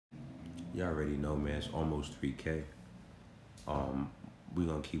You already know, man. It's almost 3K. We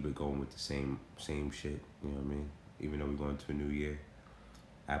gonna keep it going with the same shit. You know what I mean? Even though we're going to a new year.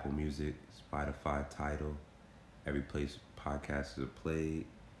 Apple Music, Spotify, Tidal, every place podcasts are played.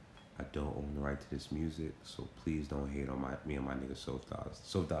 I don't own the right to this music, so please don't hate on me and my nigga Soph Dolls.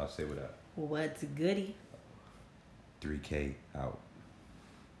 Soph Dolls, say what up. What's goody? 3K out.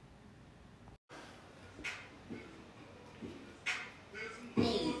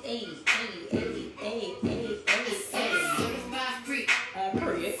 Hey. Certified free.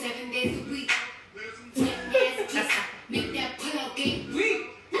 Period. 7 days a week. Make that pull-out game weak.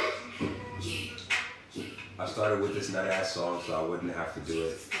 I started with this nut ass song so I wouldn't have to do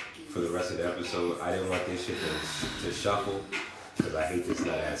it for the rest of the episode. I didn't want this shit to shuffle because I hate this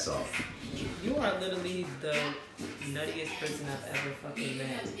nut ass song. You are literally the nuttiest person I've ever fucking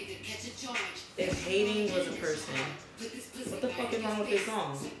met. If hating was a person, what the fuck is wrong with this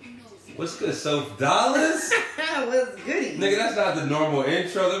song? What's good, Soph Dollars? What's goody? Nigga, that's not the normal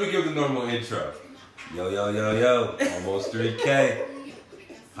intro. Let me give the normal intro. Yo. Almost 3K.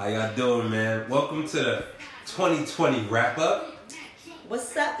 How y'all doing, man? Welcome to the 2020 wrap up.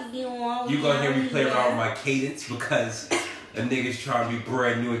 What's up, you all? You gonna hear me play around with my cadence because the niggas trying to be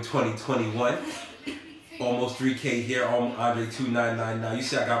brand new in 2021. Almost 3K here on Andre 2999. You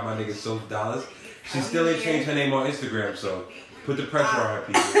see I got my nigga Soph Dollars. She still ain't changed her name on Instagram, so put the pressure on her,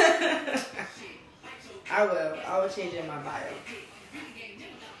 people. I will change it in my bio.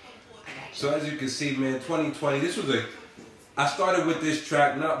 So as you can see, man, 2020, I started with this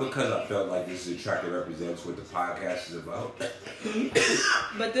track not because I felt like this is a track that represents what the podcast is about.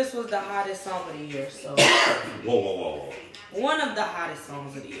 But this was the hottest song of the year, so. Whoa. One of the hottest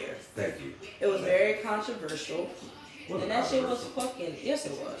songs of the year. Thank you. It was very controversial. And that shit was fucking, yes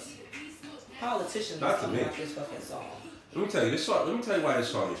it was. Politicians were talking about this fucking song. Let me tell you why this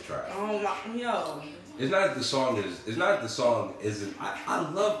song is trash. Oh my, yo. It's not that the song isn't. I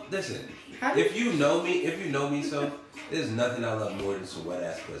love, listen, if you know me, so there's nothing I love more than some wet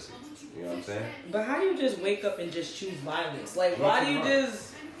ass pussy. You know what I'm saying? But how do you just wake up and just choose violence? Like, why do you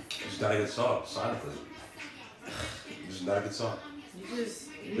just... It's not a good song, sonically. It's just not a good song.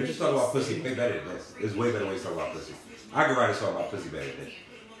 We're just talking about pussy way better than this. There's way better ways to talk about pussy. I can write a song about pussy better than this.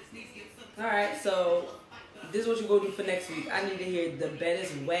 Alright, so this is what you go do for next week. I need to hear the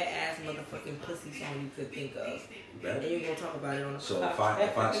baddest wet ass motherfucking pussy song you could think of. And you're gonna talk about it on the So if I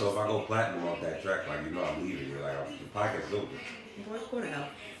go platinum off that track, like, you know I'm leaving you, like, the podcast is over. Boy, go to hell.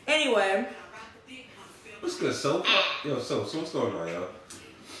 Anyway. What's good, so what's going on, yo?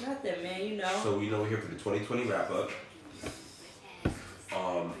 Nothing, man, you know. So we know we're here for the 2020 wrap up.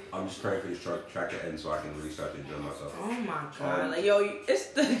 I'm just praying for this track to end so I can really start to enjoy myself. Oh my god, like, yo, it's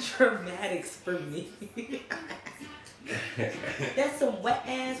the dramatics for me. That's some wet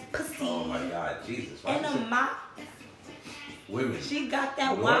ass pussy. Oh my god, Jesus. And a mop. Women. She got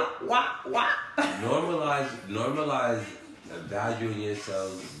that wop. Normalize valuing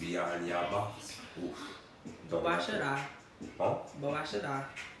yourselves beyond your box. Oof. But why should I? Huh? But why should I?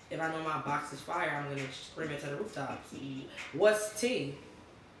 If I know my box is fire, I'm gonna scream it to the rooftops. What's tea?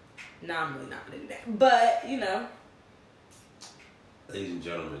 Nah, I'm really not gonna do that. But, you know. Ladies and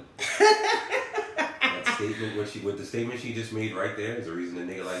gentlemen. The statement she just made right there is the reason a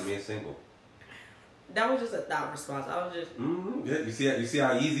nigga like me is single. That was just a thought response. I was just... Yeah, you see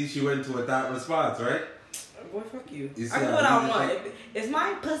how easy she went into a thought response, right? Boy, fuck you. I can do what I want. It's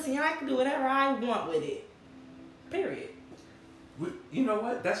my pussy and I can do whatever I want with it. Period. You know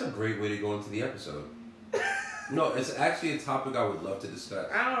what? That's a great way to go into the episode. No, it's actually a topic I would love to discuss.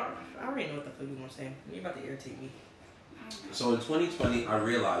 I already know what the fuck you want to say. You're about to irritate me. So in 2020, I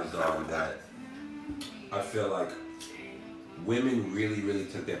realized that I feel like women really, really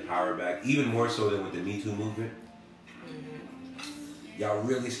took their power back, even more so than with the Me Too movement. Y'all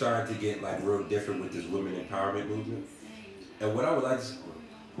really started to get like real different with this women empowerment movement. And what I would like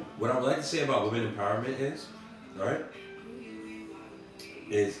to say about women empowerment is, right?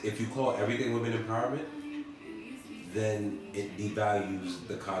 Is if you call everything women empowerment, then it devalues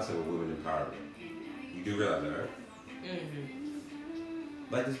the concept of women empowerment. You do realize that, right?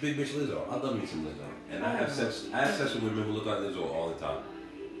 Like this big bitch Lizzo. I love me some Lizzo. And I have sex with women who look like Lizzo all the time.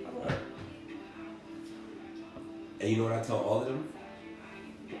 Right? And you know what I tell all of them?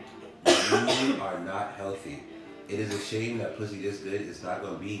 You are not healthy. It is a shame that pussy this good is not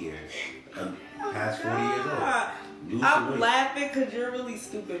going to be here past 40 years old. I'm laughing because you're really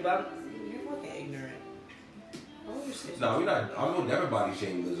stupid, but you're fucking ignorant. No, we're not. I will never body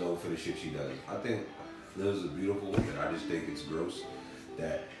shame Lizzo for the shit she does. I think Lizzo's a beautiful woman. I just think it's gross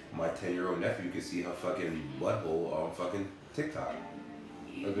that my 10-year-old nephew can see her fucking butthole on fucking TikTok.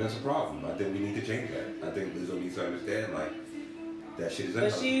 I mean, that's a problem. I think we need to change that. I think Lizzo needs to understand, like, that shit is But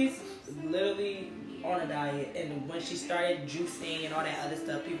unhealthy. she's literally on a diet, and when she started juicing and all that other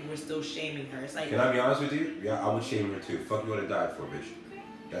stuff, people were still shaming her. It's like, Can I be honest with you? Yeah, I would shame her too. Fuck you on a diet for, bitch.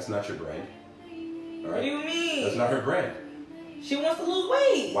 That's not your brand. All right? what do you mean? That's not her brand. She wants to lose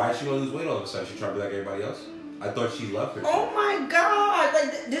weight. Why is she gonna lose weight all of a sudden? She trying to be like everybody else? I thought she loved her. Oh my god!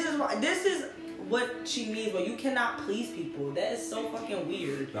 Like this is what she means. But you cannot please people. That is so fucking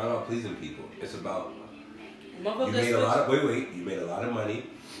weird. It's not about pleasing people. It's about you Motherfuckers made a switch- lot of You made a lot of money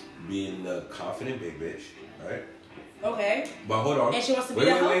being a confident big bitch, right? Okay. But hold on. And she wants to be wait,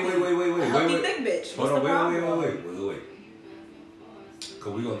 a wait, healthy, wait, wait, wait, wait, a healthy wait, thick bitch. Hold What's on, the problem? wait.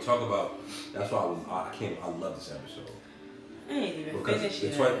 Cause we're gonna talk about. That's why I love this episode. I ain't even Because finished the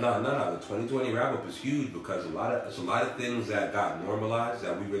yet. the 2020 wrap up is huge because it's a lot of things that got normalized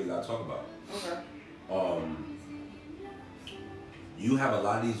that we really gotta talk about. Okay. You have a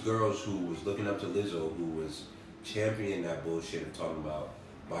lot of these girls who was looking up to Lizzo, who was championing that bullshit and talking about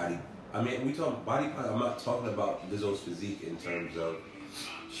body. I mean, we talk body. I'm not talking about Lizzo's physique in terms of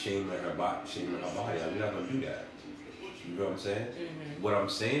shaming her body. I'm not gonna do that. You know what I'm saying? Mm-hmm. What I'm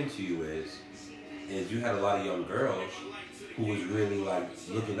saying to you is you had a lot of young girls who was really like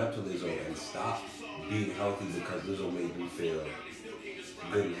looking up to Lizzo and stopped being healthy because Lizzo made them feel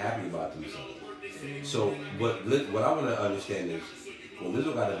good and happy about themselves. So what I want to understand is, well,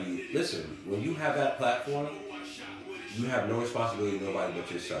 Lizzo got to be, listen, when you have that platform, you have no responsibility to nobody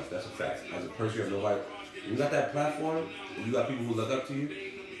but yourself. That's a fact. As a person, you have nobody. You got that platform, and you got people who look up to you,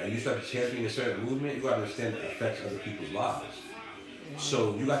 and you start to champion a certain movement, you got to understand it affects other people's lives.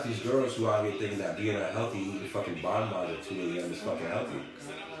 So you got these girls who are out here thinking that being unhealthy, eating fucking bonbons at 2 a.m. is fucking healthy,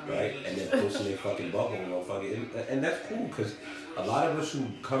 right? And then posting their fucking bubble and fucking, and that's cool because a lot of us who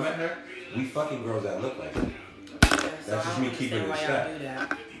come at her, we fucking girls that look like her. That's just me keeping it a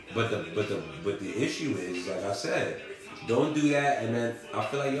step. But the issue is, like I said, don't do that. And then I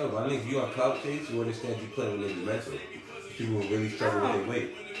feel like, yo, my nigga, you on clout chase, you understand you playing with niggas mental. People will really struggle with their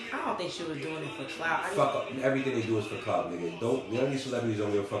weight. I don't think she was doing it for clout. Fuck up. Everything they do is for clout, nigga. None of these celebrities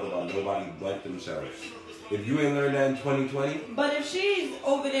don't give a fuck about nobody but themselves. If you ain't learned that in 2020, But if she's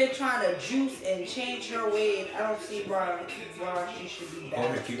over there trying to juice and change her weight, I don't see why she should be go bad.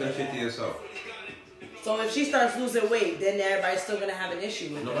 ahead, keep that shit to yourself. So if she starts losing weight, then everybody's still gonna have an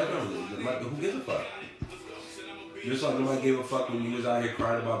issue with Nobody it. don't. Who gives a fuck? Just like nobody gave a fuck when you was out here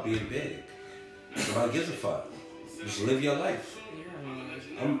crying about being big. Nobody gives a fuck. Just live your life.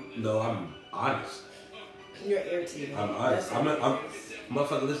 I'm honest. You're irritating. I'm honest. That's I'm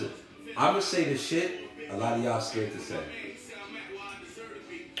motherfucker, listen. I'm gonna say the shit a lot of y'all scared to say.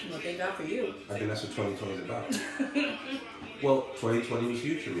 Well, thank God for you. I think that's what 2020 is about. Well, 2020 was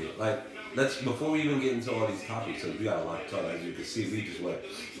huge for me. Like, before we even get into all these topics, because we got a lot to talk about, as you can see, we just went.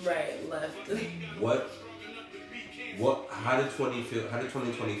 Right, left. How did 2020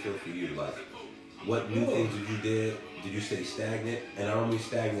 feel for you? Like, what new things did you do? Did you stay stagnant? And I don't mean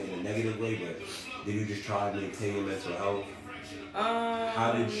stagnant in a negative way, but did you just try to maintain your mental health?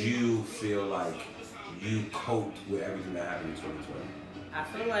 How did you feel like you coped with everything that happened in 2020? I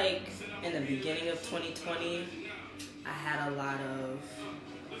feel like in the beginning of 2020, I had a lot of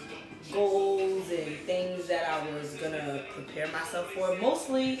goals and things that I was gonna prepare myself for.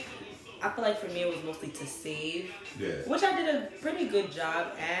 Mostly, I feel like for me it was mostly to save, Yeah. which I did a pretty good job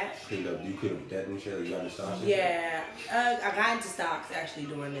at. You could have debt and shit, or you got the stocks and Yeah, I got into stocks actually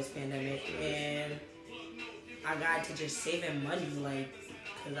during this pandemic, and I got into just saving money, like,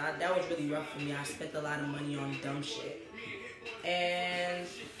 cause that was really rough for me. I spent a lot of money on dumb shit, and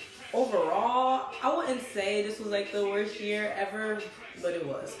overall, I wouldn't say this was like the worst year ever, but it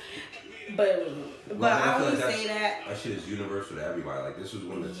was. But I feel would like say that that shit is universal to everybody. Like, this was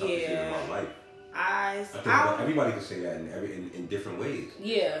one of the toughest years of my life. I think everybody can say that in different ways.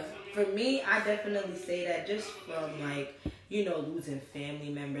 Yeah, for me, I definitely say that just from like, losing family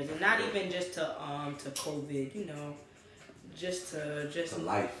members, and not even just to COVID, just to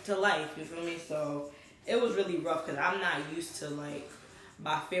life. You feel me? So it was really rough because I'm not used to like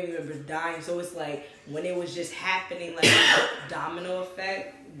my family members dying. So it's like when it was just happening, like domino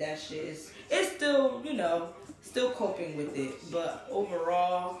effect. That shit it's still still coping with it, but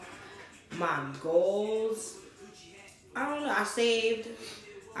overall, my goals, I don't know. I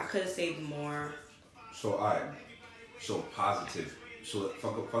could have saved more. So positive. So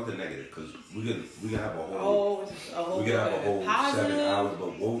fuck the negative, because we can have a whole 7 hours.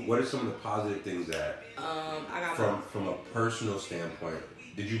 But what are some of the positive things that I got from a personal standpoint?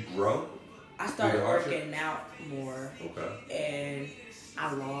 Did you grow? I started working out more. Okay. And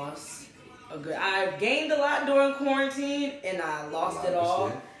I lost. I gained a lot during quarantine, and I lost it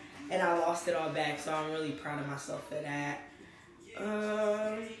all. And I lost it all back, so I'm really proud of myself for that.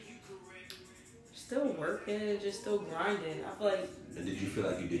 Still working, just still grinding. I feel like. And did you feel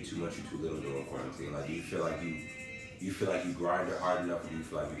like you did too much or too little during quarantine? Like, do you feel like you grinded hard enough, or do you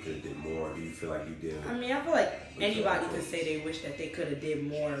feel like you could have did more? Do you feel like you did? I mean, I feel like anybody could say they wish that they could have did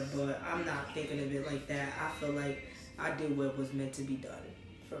more, but I'm not thinking of it like that. I feel like I did what was meant to be done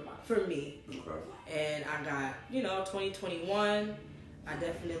for me. Okay. And I got 2021. I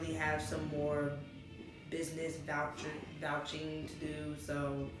definitely have some more business vouching to do,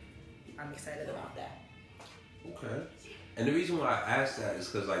 so I'm excited about that. Okay. And the reason why I asked that is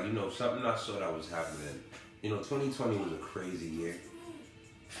because, like, something I saw that was happening. 2020 was a crazy year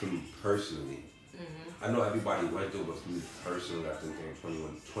for me personally. Mm-hmm. I know everybody went through it, but for me personally, I think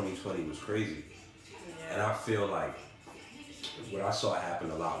 2020 was crazy. Yeah. And I feel like what I saw happen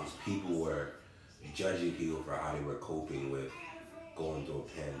a lot was people were judging people for how they were coping with going through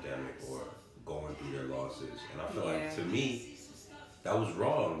a pandemic or going through their losses. And I feel like, to me, that was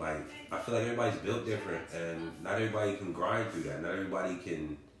wrong. Like, I feel like everybody's built different, and not everybody can grind through that. Not everybody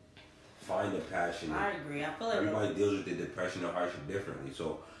can find a passion. I agree. I feel like everybody deals with the depression or hardship differently.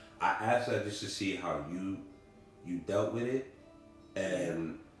 So I asked that just to see how you dealt with it,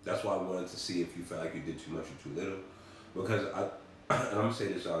 and that's why I wanted to see if you felt like you did too much or too little. Because and I'm gonna say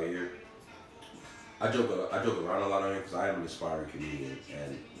this out here, I joke around a lot on here because I am an aspiring comedian,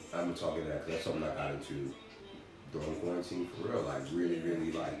 and I'm talking that because that's something I got into during quarantine for real. Like,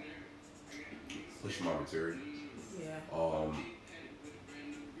 really like push my maturity. Yeah.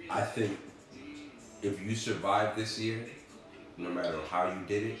 I think if you survived this year, no matter how you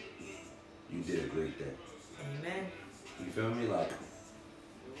did it, you did a great thing. Amen. You feel me? Like,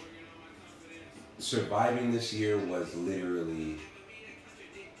 surviving this year was literally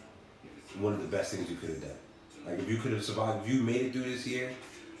one of the best things you could have done. Like, if you could have survived, if you made it through this year,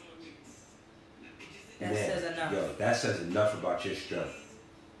 that says enough. Yo, that says enough about your strength.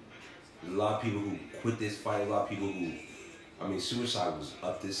 There's a lot of people who quit this fight, a lot of people who, suicide was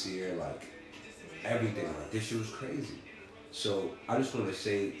up this year, like, everything. Like, this shit was crazy. So, I just want to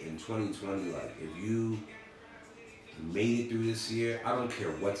say, in 2020, like, if you made it through this year, I don't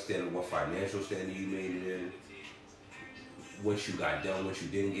care what financial standard you made it in, what you got done, what you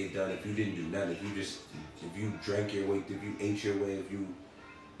didn't get done, if you didn't do nothing, if you drank your way, if you ate your way,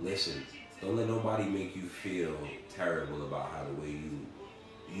 listen, don't let nobody make you feel terrible about how the way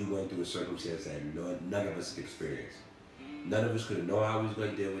you went through a circumstance that none of us experienced. None of us could have known how we was going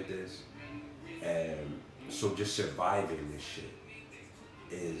to deal with this. And so just surviving this shit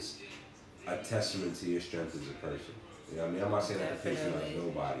is a testament to your strength as a person. You know what I mean? I'm not saying that to patronize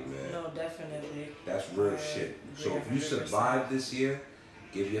nobody, man. No, definitely. That's real shit. So if you survive this year,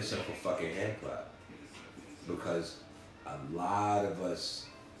 give yourself a fucking hand clap. Because a lot of us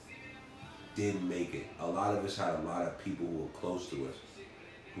didn't make it. A lot of us had a lot of people who were close to us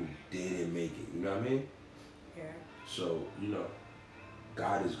who didn't make it. You know what I mean? Yeah. So,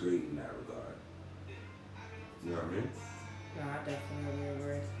 God is great in that regard. You know what I mean? No, I definitely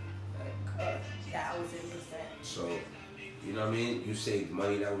agree. Like, 1,000%. So, you know what I mean? You saved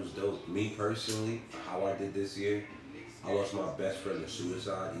money, that was dope. Me personally, how I did this year, I lost my best friend to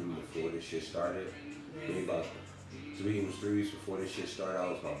suicide even before this shit started. Maybe about 3 weeks before this shit started, I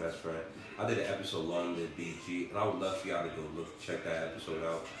lost my best friend. I did an episode Long Live BG, and I would love for y'all to go check that episode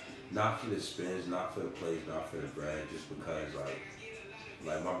out. Not for the spins, not for the plays, not for the bread, just because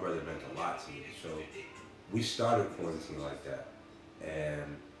like my brother meant a lot to me. So we started quarantine like that,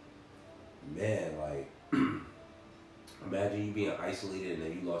 and man, like imagine you being isolated and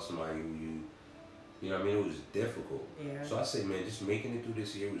then you lost somebody who you know what I mean? It was difficult. Yeah. So I say, man, just making it through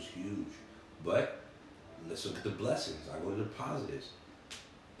this year was huge. But let's look at the blessings. I go to the positives.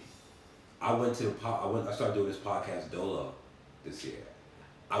 I started doing this podcast Dolo this year.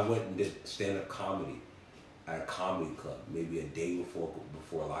 I went and did stand-up comedy at a comedy club maybe a day before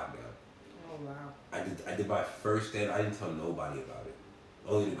lockdown. Oh wow. I did my first stand. I didn't tell nobody about it.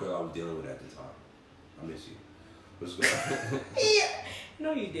 Only the girl I was dealing with at the time. I miss you. What's going on? Yeah.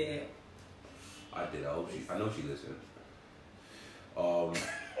 No, you did. I did. I know she listened.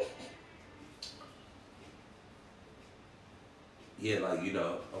 Yeah, like,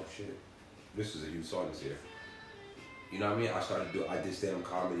 oh shit. This is a huge song this year. You know what I mean? I did stand-up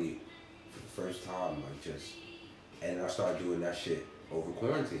comedy for the first time, and I started doing that shit over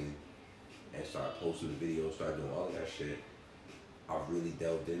quarantine, and started posting the videos, started doing all of that shit. I really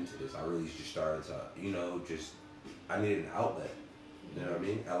delved into this. I really just started to, I needed an outlet. You know what I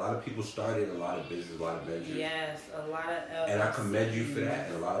mean? A lot of people started a lot of business, a lot of ventures. Yes, a lot of LLCs. And I commend you for that.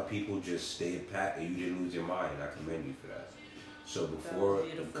 And a lot of people just stayed pat and you didn't lose your mind. And I commend you for that. So before,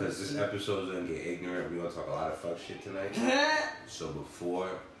 because this episode is going to get ignorant, we're going to talk a lot of fuck shit tonight. So before,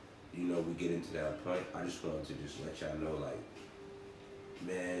 you know, we get into that point, I just wanted to just let y'all know, like,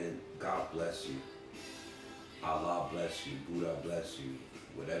 man, God bless you. Allah bless you. Buddha bless you.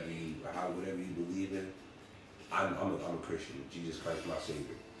 Whatever you believe in. I'm a Christian. Jesus Christ, my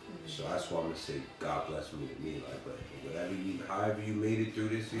Savior. So that's why I'm gonna say God bless me to me. Like, but however you made it through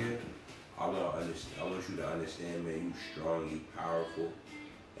this year, I want you to understand, man, you strong, you powerful,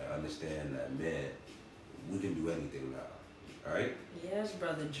 and understand that, man, we can do anything now. All right? Yes,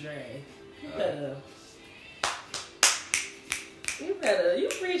 brother Dre. You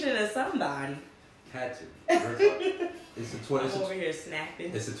preaching to somebody. Had to. It's the I'm over here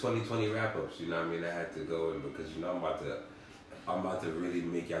snapping. It's the 2020 wrap-ups, you know what I mean? I had to go in because, you know, I'm about to really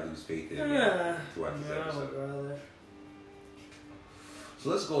make y'all lose faith in me throughout this episode. Brother. So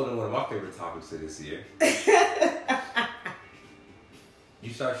let's go into one of my favorite topics of this year.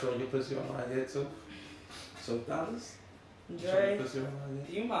 You start showing your pussy on my head, so dollars? Dre,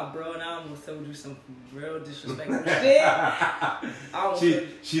 you my bro, and I almost told you some real disrespectful shit.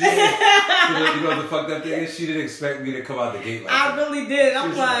 She didn't. You know what the fucked up thing is? She didn't expect me to come out the gate like that. I really did.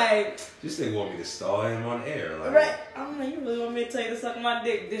 I'm like, this thing want me to stall him on air. Like, right? I'm like, you really want me to tell you to suck my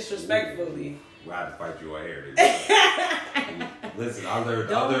dick disrespectfully? Well, I had to fight you on air. Listen, I learned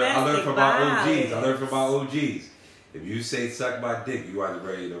from my OGs. I learned from my OGs. If you say suck my dick, you either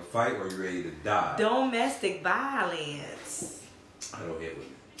ready to fight or you ready to die. Domestic violence. I don't hit with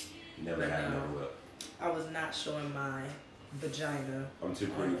it. Never had, never will. I was not showing my vagina. I'm too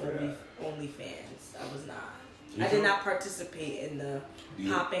pretty for that. OnlyFans. I was not. I did not participate in the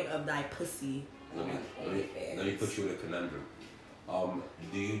popping of thy pussy on OnlyFans. Let me put you in a conundrum.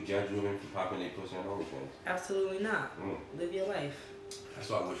 Do you judge women for popping their pussy on OnlyFans? Absolutely not. Live your life. That's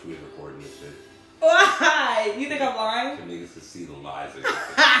why I wish we was recording this shit. Why? You think I'm lying? So niggas can see the lies.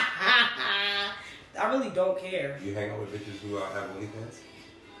 I really don't care. You hang out with bitches who have OnlyFans?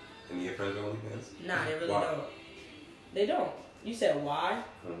 Any of your friends have OnlyFans? Nah, they really don't. They don't. You said why?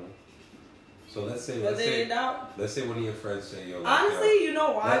 So let's say one of your friends say, yo. Like, honestly, yo, you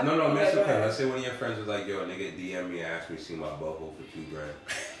know why? No, that's okay. Let's say one of your friends was like, yo, nigga, DM me and ask me to see my butthole for $2,000.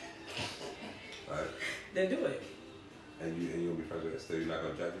 Alright? Then do it. And you'll be friends with her still? You're not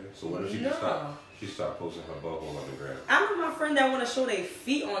gonna judge her? So what if she start posting her butthole on the ground? I know my friend that want to show their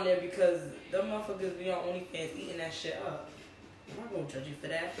feet on there because them motherfuckers be on OnlyFans eating that shit up. I'm not gonna judge you for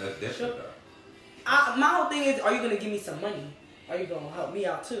that. That's different though. My whole thing is, are you gonna give me some money? Are you gonna help me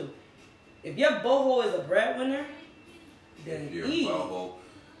out too? If your butthole is a breadwinner, then if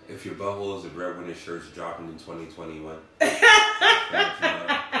your butthole is a breadwinner, shirt's dropping in 2021.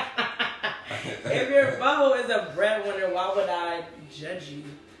 If your butthole is a breadwinner, why would I judge you?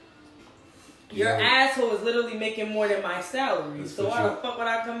 Your asshole is literally making more than my salary. So why the fuck would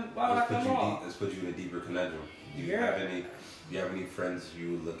I come? Why would I come off? Let's put you in a deeper conundrum. Do you have any friends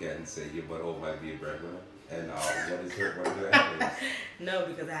you look at and say your butthole might be a breadwinner? And what is her asshole? No,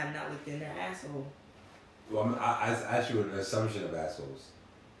 because I have not looked in their asshole. Well, I asked you an assumption of assholes.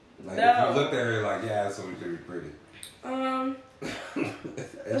 Like no. If you looked at her like, yeah, asshole should be pretty. Sure.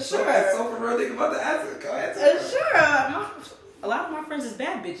 So for real, think about the asshole. Go ahead. Sure. A lot of my friends is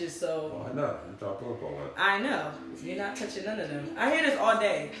bad bitches, so. Oh, I know. I'm talking about one. I know. You're not touching none of them. I hear this all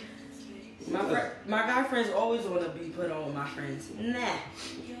day. My guy friends always want to be put on with my friends. Nah.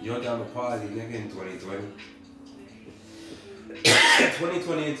 You don't down the party, nigga, in 2020.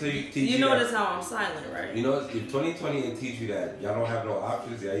 2020 until you teach you. You notice how I'm silent, right? You know, if 2020 and teach you that y'all don't have no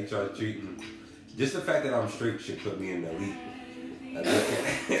options, y'all try to treat me. Just the fact that I'm straight should put me in the elite.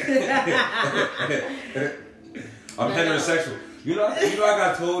 I'm heterosexual. You know I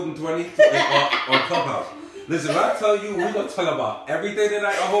got told in 20 on Clubhouse. Listen, when I tell you, we're gonna talk about everything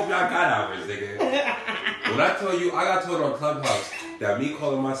tonight. I hope y'all got hours, nigga. When I tell you, I got told on Clubhouse that me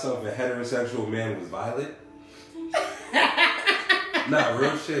calling myself a heterosexual man was violent. Nah,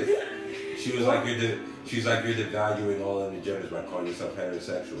 real shit. She was like, you're devaluing all of the genders by calling yourself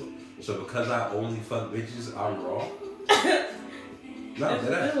heterosexual. So because I only fuck bitches, I'm wrong? No,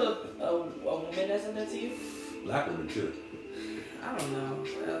 there's a woman that said that to you? Black women too. I don't know.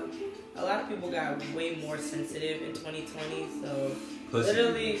 A lot of people got way more sensitive in 2020, so pussy.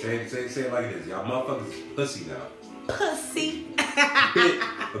 Literally. Say it like it is. Y'all motherfuckers is pussy now. Pussy.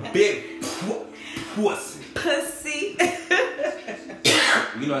 A big pussy. Pussy.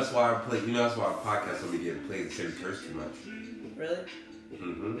 You know that's why our podcast will be getting played and say we curse too much. Really?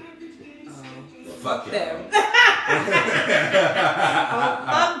 Mm-hmm. Well, fuck them.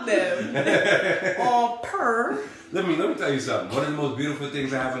 Fuck them. On per. Let me tell you something. One of the most beautiful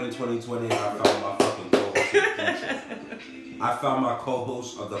things that happened in 2020 is I found my fucking co-host. I found my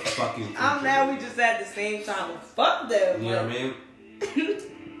co-host of the fucking future. I'm mad we just at the same time. Fuck them. You know what I mean?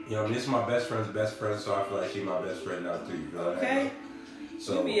 You know, I mean, this is my best friend's best friend, so I feel like she's my best friend now too. You know okay.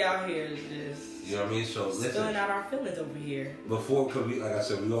 So we be out here just. You know what I mean? So listen. Spilling out our feelings over here. Before, cause we, like I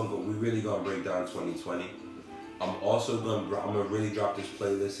said, we really gonna break down 2020. I'm gonna really drop this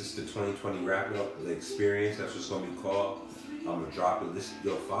playlist. It's the 2020 wrap up, the experience. That's what it's gonna be called. I'm gonna drop it. Listen,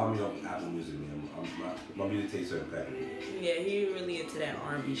 yo, follow me on Apple Music, man. My music tastes are impeccable. Yeah, he really into that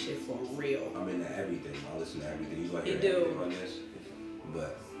R&B shit for real. I'm into everything. I listen to everything. You gonna hear everything on this?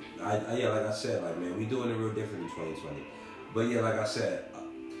 But yeah, like I said, like man, we doing it real different in 2020. But yeah, like I said,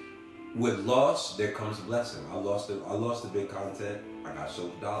 with loss there comes a blessing. I lost the big content. I got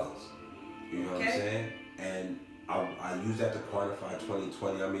sold dollars. You know what I'm saying? And I use that to quantify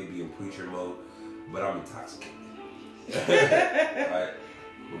 2020. I may be in preacher mode, but I'm intoxicated. Right?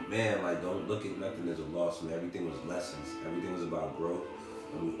 But man, like don't look at nothing as a loss, man. Everything was lessons. Everything was about growth.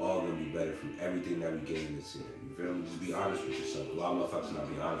 And we all gonna be better from everything that we gained this year. You feel me? Just be honest with yourself. A lot of motherfuckers not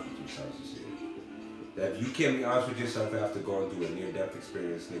being honest with themselves this year. That if you can't be honest with yourself after going through a near-death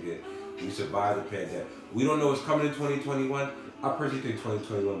experience, nigga, we survived the pandemic. We don't know what's coming in 2021. I personally think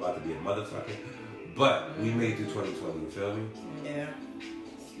 2021 about to be a motherfucker. But we made it through 2020, you feel me? Yeah.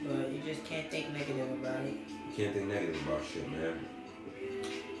 But you just can't think negative about it. You can't think negative about shit, man.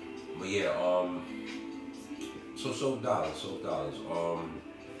 But yeah, so dollars.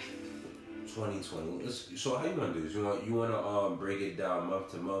 2020. So how you gonna do this? You wanna break it down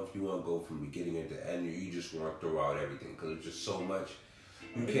month to month? You wanna go from beginning to end, or you just wanna throw out everything? Cause it's just so much.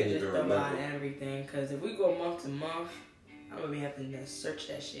 You can't even remember. Throw out everything. Cause if we go month to month, I'm gonna be having to search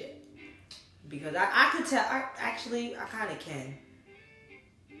that shit. Because I could tell. I kind of can.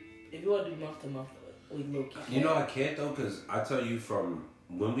 If you want to do month to month, we look. You know I can't though, cause I tell you from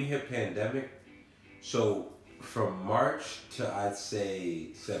when we hit pandemic, so from March to I'd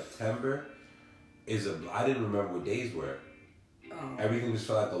say September I didn't remember what days were. Everything just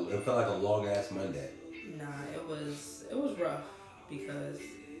felt like a long ass Monday. Nah, it was rough because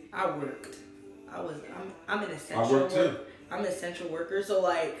I worked. I'm an essential. I work too. I'm an essential worker, so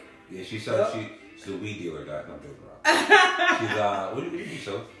like. Yeah, she's a weed dealer guy. I'm joking around. She's what do you do,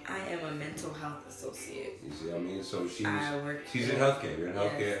 so? I am a mental health associate. You see what I mean? So she's in healthcare. You're in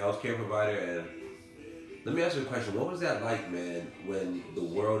yes. healthcare provider. And let me ask you a question. What was that like, man, when the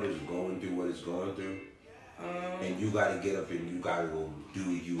world is going through what it's going through, and you got to get up and you got to go do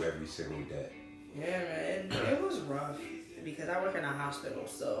you every single day? Yeah, man. It was rough because I work in a hospital,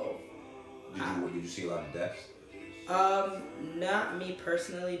 so. Did you see a lot of deaths? Not me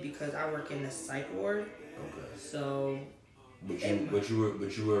personally because I work in the psych ward. Okay. So. But you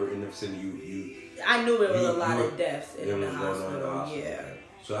were in the vicinity. I knew there was a lot of deaths in the hospital. In the hospital. Yeah.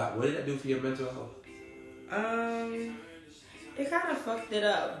 So what did that do for your mental health? It kind of fucked it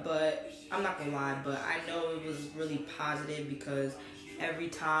up, but I'm not gonna lie. But I know it was really positive because every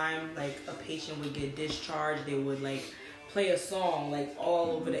time like a patient would get discharged, they would like play a song like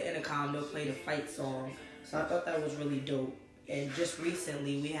all over the intercom. They'll play the fight song. So I thought that was really dope. And just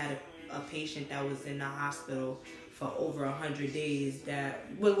recently, we had a patient that was in the hospital for over 100 days that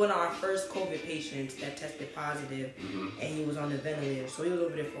was one of our first COVID patients that tested positive, and he was on the ventilator. So he was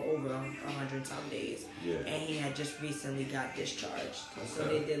over there for over 100 some days. Yeah. And he had just recently got discharged. Okay. So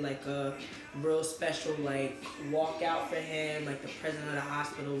they did like a real special like walkout for him. Like the president of the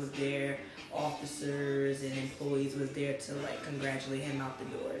hospital was there, officers and employees was there to like congratulate him out the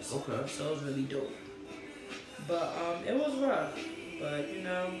doors. Okay. So it was really dope. But it was rough. But you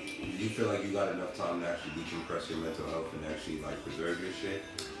know. Do you feel like you got enough time to actually decompress your mental health and actually like preserve your shit?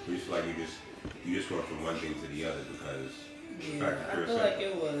 Or you feel like you just went from one thing to the other because I feel like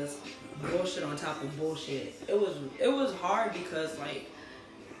it was bullshit on top of bullshit. It was hard because like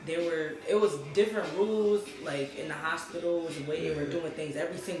it was different rules like in the hospitals, the way they were doing things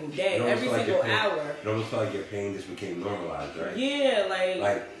every single day, every single hour. It almost felt like your pain just became normalized, right? Yeah,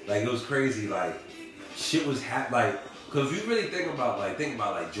 like it was crazy. Like shit was like. Because you really think about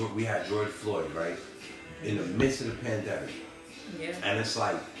we had George Floyd, right? In the midst of the pandemic. Yeah. And it's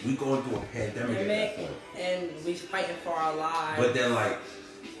like, we going through a pandemic at that point. And we fighting for our lives. But then like,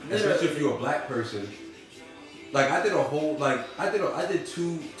 especially if you're a black person, like I did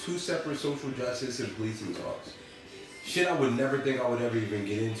two separate social justice and policing talks. Shit I would never think I would ever even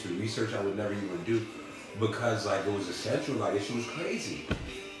get into. Research I would never even do. Because like it was essential, like it was crazy.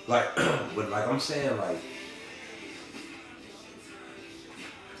 Like, but like I'm saying like,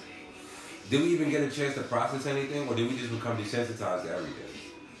 did we even get a chance to process anything, or did we just become desensitized to everything?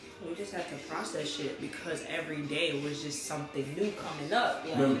 We just have to process shit because every day was just something new coming up.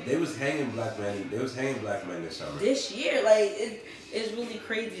 Like, Remember, they was hanging black men. They was hanging black men this summer. This year, like it's really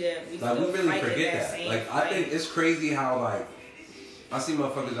crazy that we Like, still we really fighting forget that. that. Same Like, fight. I think it's crazy how, like, I see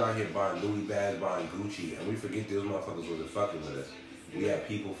motherfuckers out here buying Louis bags, buying Gucci, and we forget those motherfuckers wasn't fucking with us. We had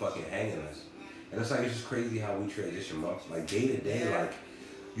people fucking hanging us. And it's like, it's just crazy how we transition, like, day to day. Yeah. Like,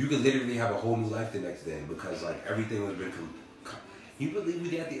 you could literally have a whole new life the next day because, like, everything has been. You believe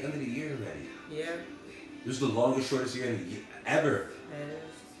we at the end of the year already? Yeah. This is the longest, shortest year in the year ever. It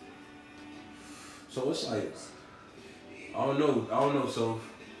is. So it's like, I don't know, so.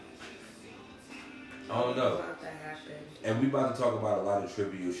 I don't know. What that happened. And we about to talk about a lot of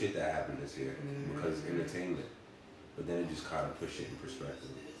trivial shit that happened this year because it's entertainment. But then it just kind of puts shit in perspective.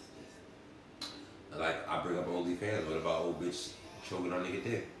 Like, I bring up OnlyFans, what about old bitch choking on nigga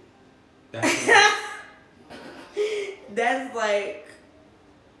dick? That's like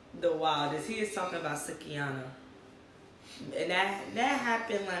the wildest. He is talking about Sukiana. And that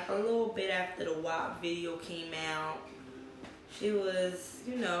happened like a little bit after the WAP video came out. She was,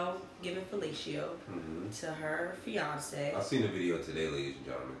 giving fellatio to her fiance. I seen the video today, ladies and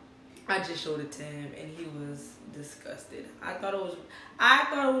gentlemen. I just showed it to him and he was disgusted. I thought it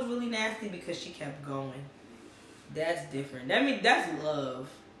was really nasty because she kept going. That's different. That's love.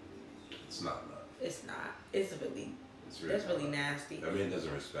 It's not love. It's not. It's really nasty. That man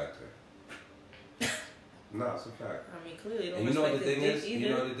doesn't respect her. No, it's a fact. I mean, clearly don't And you know what respect the thing his is? dick You either.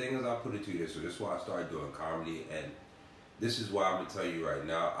 know what the thing is? I'll put it to you this way. This is why I started doing comedy, and this is why I'm going to tell you right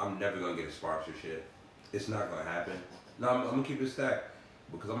now, I'm never going to get a sponsorship. It's not going to happen. No, I'm going to keep it stacked,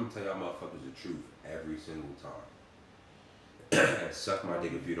 because I'm going to tell y'all motherfuckers the truth every single time. Suck my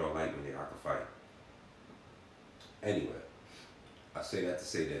dick if you don't like me, I can fight. Anyway, I say that to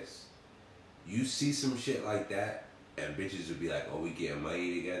say this. You see some shit like that, and bitches will be like, oh, we getting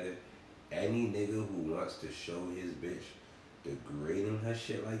money together. Any nigga who wants to show his bitch degrading her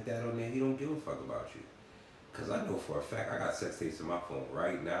shit like that on there, he don't give a fuck about you. Cause I know for a fact I got sex tapes in my phone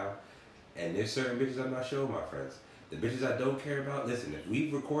right now, and there's certain bitches I'm not showing my friends. The bitches I don't care about, listen, if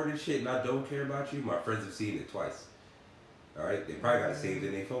we've recorded shit and I don't care about you, my friends have seen it twice. Alright? They probably got it saved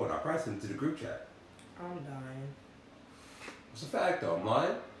in their phone. I probably sent it to the group chat. I'm dying. It's a fact though, I'm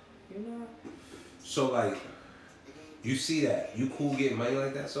lying. You know? So like, you see that, you cool getting money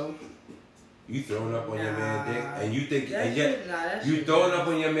like that, so? You throwing up on your man dick, and you think, and yet you throwing up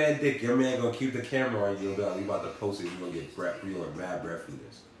on your man dick. Your man gonna keep the camera on you and be like, "We about to post it. You gonna get breath. You gonna mad breath from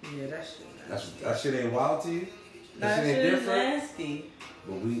this." Yeah, that shit. That shit ain't wild to you. That shit ain't is different. nasty.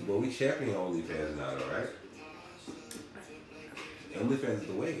 But we champion OnlyFans now, though, right? OnlyFans is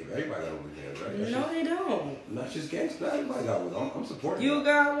the wave. Everybody got OnlyFans, right? No, they don't. Not just gangsta. Everybody got one. I'm supporting. You it.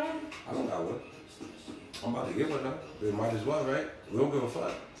 got one? I don't got one. I'm about to get one now. We might as well, right? We don't give a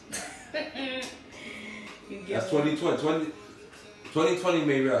fuck. You get That's one. 2020. 2020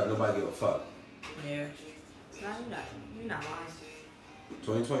 made real. Nobody give a fuck. Yeah. No, you're not lying.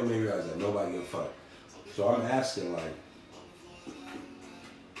 2020 made me realize that nobody give a fuck. So I'm asking, like,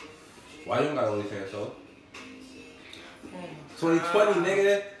 why you don't got OnlyFans, so? 2020,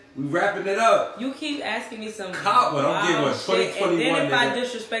 nigga, we wrapping it up. You keep asking me some Cop one, I'm getting one. shit, 2021, and then if I nigga.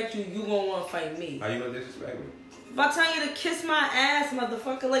 disrespect you, you gonna want to fight me. How you gonna disrespect me? If I tell you to kiss my ass,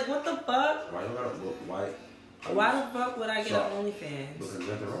 motherfucker, like what the fuck? Why you gotta, why? Why the fuck would I get So- an OnlyFans? Because there's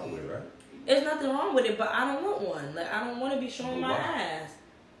nothing wrong with it, right? There's nothing wrong with it, but I don't want one. Like I don't want to be showing But my why? ass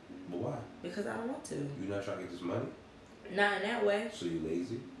But why? because I don't want to. You not trying to get this money? Not in that way. So you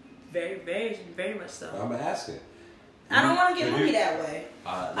lazy? Very, very, very much so. I'm asking. I don't want to get If money you- that way.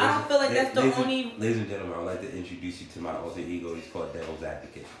 I don't feel like that's the only- Ladies and gentlemen, I'd like to introduce you to my alter ego. He's called Devil's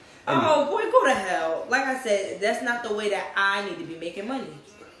Advocate. Oh, boy, go to hell. Like I said, that's not the way that I need to be making money.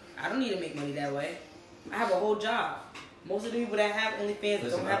 I don't need to make money that way. I have a whole job. Most of the people that have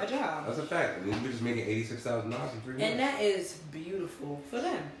OnlyFans don't have a job. That's a fact. And these bitches making $86,000 in 3 months. And that is beautiful for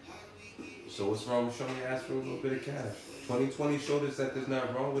them. So what's wrong with showing your ass for a little bit of cash? 2020 showed us that there's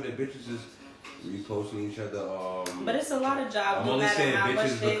nothing wrong with it. Bitches just reposting each other. But it's a lot of jobs, I'm no only matter saying how much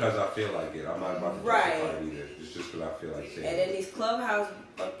bitches they... because I feel like it. I'm not about to Right. justify it either. It's just because I feel like saying And it. then these Clubhouse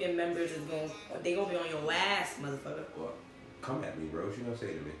fucking members is they gonna be on your ass, motherfucker. Well, come at me, bro. What you gonna say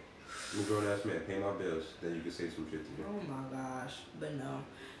to me? I'm a grown ass man. Pay my bills. Then you can say some shit to me. Oh my gosh. But no.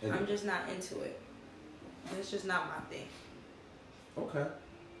 And- I'm just not into it. It's just not my thing. Okay.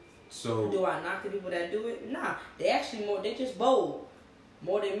 So. Do I knock the people that do it? Nah. They just bold.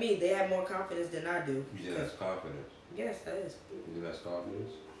 More than me. They have more confidence than I do. You think that's confidence? Yes, that is. You think that's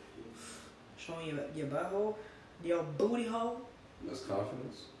confidence? Showing your butthole, your booty hole. That's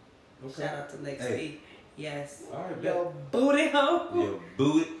confidence? Okay. Shout out to Lex Hey. B. Yes. All right, Yo, booty hoe. Yeah,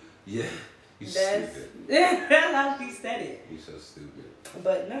 booty. Yeah. You That's stupid. that's how she said it. You so stupid.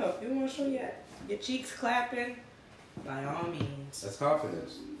 But no, if you want to show your cheeks clapping, by all means. That's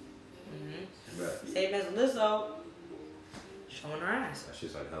confidence. Mm-hmm. Right. Same as Lizzo, showing her ass. That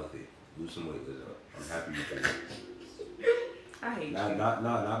shit's unhealthy. Lose some weight, Lizzo. I'm happy you did it. I hate you. Not,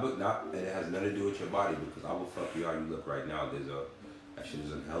 and it has nothing to do with your body because I will fuck you how you look right now, Lizzo. That shit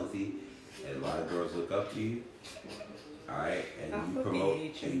is unhealthy, and a lot of girls look up to you. Alright? And I you fucking promote,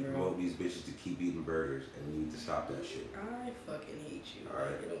 hate you, and you bro. promote these bitches to keep eating burgers, and we need to stop that shit. I fucking hate you. All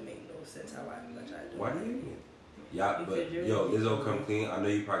right. It don't make no sense how much I do. Why do you hate me? Yeah, Because but you're- yo, Lizzo come clean. I know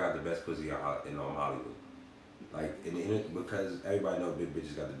you probably got the best pussy in Hollywood. Like, because everybody know big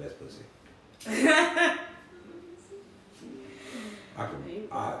bitches got the best pussy.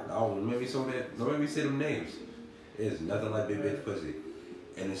 Don't make me say them names. It's nothing like big bitch pussy.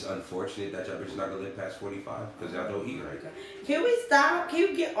 And it's unfortunate that y'all bitches not gonna live past 45 because y'all don't eat right. Can we stop? Can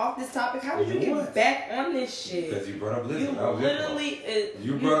you get off this topic? How did you get What? back on this shit? Because you brought up Lizzo. You That was your fault. literally,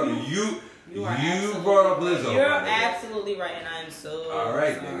 You brought up you are you brought up absolutely Lizzo. right. You're my nigga. absolutely right, and I'm so All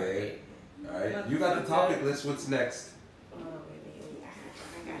right, sorry. nigga. All right, you got the topic list. What's next? Oh, wait,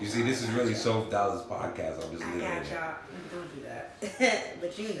 I got You see, this is really Soul Dallas podcast. I'm just I living got it. y'all. Don't do that.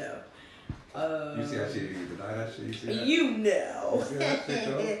 But you know. You see how she didn't deny that shit? You see that? You know. You see that shit,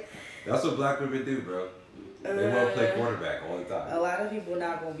 though? That's what black women do, bro. They want to play quarterback all the time. A lot of people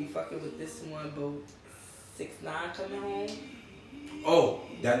not gonna be fucking with this one, but 6ix9ine coming home. Oh,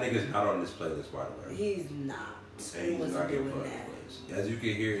 that nigga's not on this playlist, by the way. He's not. And He he's wasn't not getting doing put on that. the playlist. As you can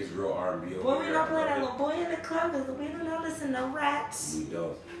hear, it's real R&B over Boy, we here. don't play I that love little boy in the club because we don't listen to it. rats. We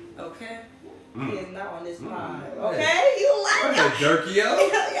don't. Okay? Mm. He is not on this pod. Hey. Okay? You like Where's it? that Durkio?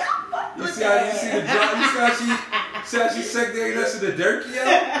 Yeah, You see how she segregated us to the Durkio?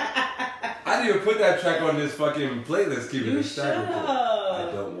 I didn't even put that track on this fucking playlist. Keep it You in should stack. have.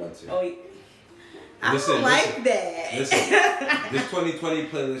 I don't want to. Oh, I Listen, don't like that. Listen, this 2020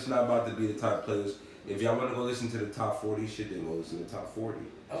 playlist not about to be the top playlist. If y'all want to go listen to the top 40 shit, then go listen to the top 40.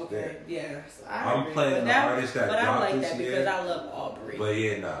 Okay, yes. I'm agree. playing But the that- artist that But I dropped like this that year. because I love Aubrey. But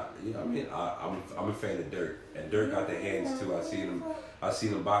yeah, nah. You know what I mean? I'm a fan of Dirk. And Dirk got the hands too. I seen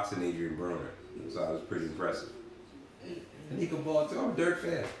him boxing Adrian Broner. So I was pretty impressive. And he can ball too. I'm a Dirk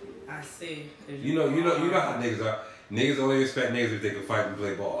fan. I see. You know how niggas are. Niggas only respect niggas if they can fight and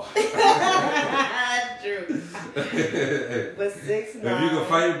play ball. True. But 6ix9ine. If you can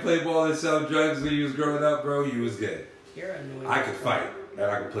fight and play ball and sell drugs when you was growing up, bro, you was good. You're annoying. I can fight and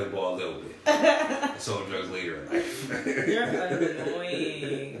I can play ball a little bit. And sell drugs later in life. You're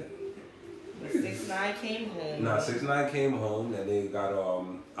annoying. But 6ix9ine came home. Nah, 6ix9ine came home and they got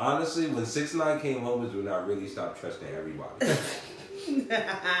honestly when 6ix9ine came home is when I really stopped trusting everybody.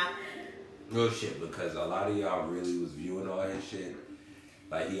 Real shit, because a lot of y'all really was viewing all his shit.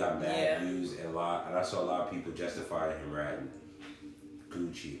 Like he got mad views and I saw a lot of people justifying him ratting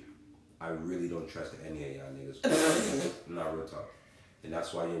Gucci. I really don't trust any of y'all niggas. Not real talk. And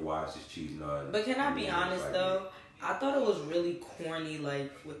that's why your wives is cheating on. But can I be niggas honest like though? me. I thought it was really corny,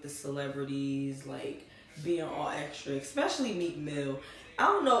 like with the celebrities, like being all extra, especially Meek Mill. I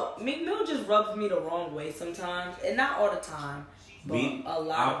don't know, Meek Mill just rubs me the wrong way sometimes, and not all the time, but a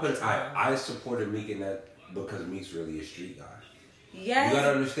lot of the time. I supported Meek in that because Meek's really a street guy. Yes. You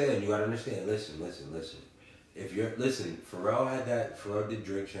gotta understand. Listen. If you're Pharrell did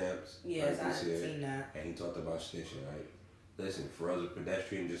Drink Champs. Yes, right, this I've year, seen that. And he talked about snitching, right? Listen, Pharrell's a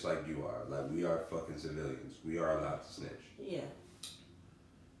pedestrian just like you are. Like we are fucking civilians. We are allowed to snitch. Yeah.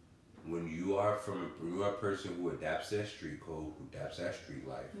 When you are a person who adapts that street code, who adapts that street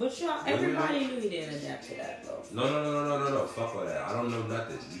life. But y'all, everybody knew he didn't adapt to that though. No. Fuck all that. I don't know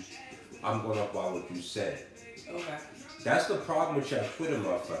nothing. I'm going up by what you said. Okay. That's the problem with y'all Twitter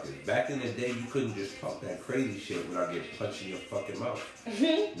motherfuckers. Back in the day, you couldn't just talk that crazy shit without getting punched in your fucking mouth.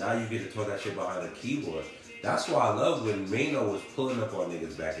 Now you get to talk that shit behind a keyboard. That's why I love when Mano was pulling up on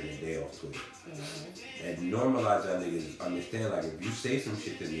niggas back in the day off Twitter. And normalize y'all niggas understand, like, if you say some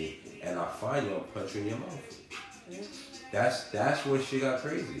shit to me and I find you, I'm punching your mouth. That's when shit got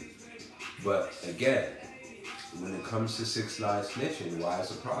crazy. But again, when it comes to 6ix9ine snitching, why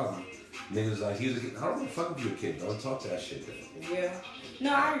it's a problem? Niggas like, he was a kid. I don't give a fuck if you're a kid. Don't talk that shit though. Yeah.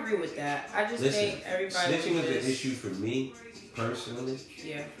 No, I agree with that. I just think everybody. Snitching is just, an issue for me, personally.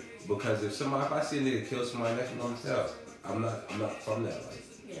 Yeah. Because if I see a nigga kill somebody, that's what I'm gonna tell. I'm not from that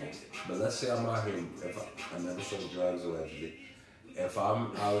life. Yeah. But let's say I'm out here, I never sold drugs allegedly. If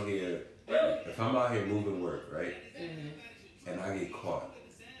I'm out here moving work, right? And I get caught.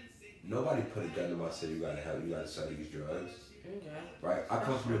 Nobody put a gun to my city, you gotta sell these drugs. Okay. Right? I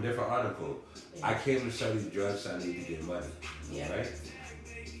come from a different honor code. Yeah. I came to study drugs, so I need to get money. Yeah. Right?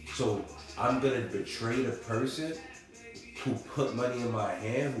 So I'm gonna betray the person who put money in my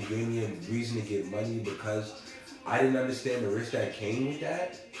hand, who gave me a reason to get money because I didn't understand the risk that came with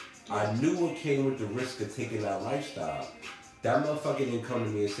that. I knew what came with the risk of taking that lifestyle. That motherfucker didn't come to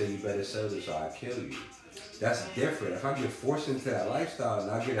me and say, you better sell this or I'll kill you. That's different. If I get forced into that lifestyle and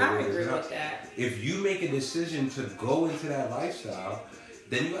I get I away agree with with that. If you make a decision to go into that lifestyle,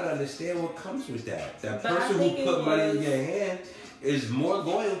 then you gotta understand what comes with that. That But I person think who it put money in was- your hand is more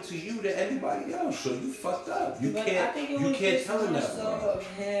loyal to you than anybody else. So you fucked up. You But can't. I think it You was can't just tell him more that. so bro. of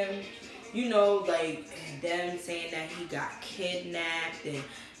him, you know, like them saying that he got kidnapped and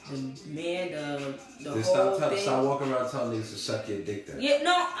the man, the Then whole thing. stop walking around telling niggas to suck your dick. Then. Yeah,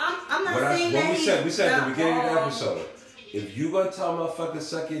 no, I'm not saying What that. we said at the beginning of the wrong. episode. If you gonna tell motherfuckers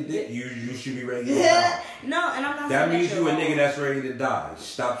suck your dick, you should be ready to die. No, and I'm not That saying means that you you're a nigga wrong. that's ready to die.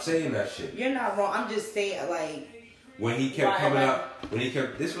 Stop saying that shit. You're not wrong. I'm just saying, like, When he kept Right, coming right. up, when he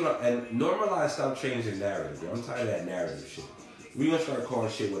kept and normalize, stop changing narrative. Bro. I'm tired of that narrative shit. We gonna start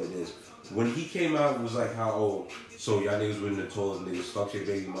calling shit what it is. When he came out, it was like how old? So y'all niggas wouldn't have told niggas fuck your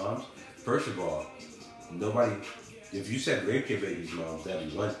baby moms. First of all, nobody. If you said rape your baby's moms, that'd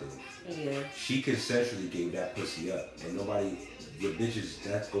be one thing. yeah. She consensually gave that pussy up, and nobody. Your bitches.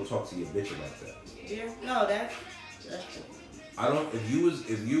 That's go talk to your bitch about that. Yeah, no, that's true. I don't. If you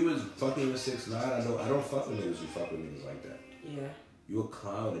was fucking with 6ix9ine, I don't fuck with niggas who fuck with niggas like that. Yeah. You a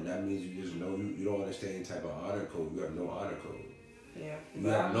clown, and that means you just know you don't understand any type of honor code. You have no honor code. Yeah. You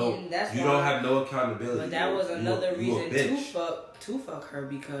But have I mean, that's You why- don't have no accountability. But that was another you a reason bitch. to fuck her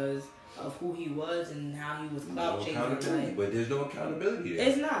because of who he was and how he was No clout chasing. accountability, Like, but there's no accountability there.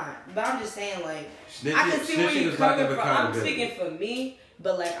 it's not. But I'm just saying, like, Snitching, I can see where snitching you're is lack coming of from. I'm accountability. speaking for me,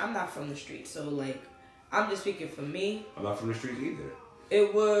 but like, I'm not from the streets, so like, I'm just speaking for me. I'm not from the streets either.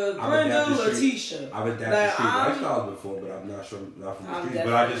 It was I've Brenda adapted Letitia. I've adapted Like, street I'm- lifestyles before, but I'm not from the I'm streets.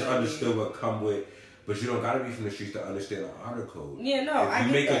 But I just definitely- understood what come with. But you don't gotta be from the streets to understand the honor code. Yeah, no, if I you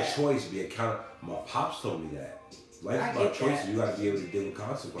get make that. a choice, be accountable. My pops told me that. Life I is about get choices. that. You gotta be able to deal with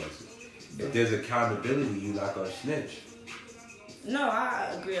consequences. If there's accountability, you're not gonna snitch. No,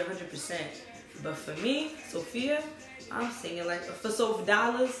 I agree 100%. But for me, Sophia, I'm singing like for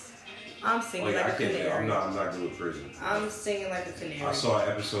dollars. I'm singing Oh yeah, I like a can't. canary. I'm not doing prison. I'm singing like a canary. I saw an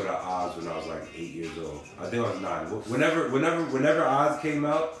episode of Oz when I was like 8 years old. I think I was 9. Whenever Oz came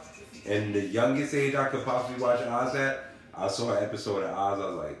out, and the youngest age I could possibly watch Oz at, I saw an episode of Oz. I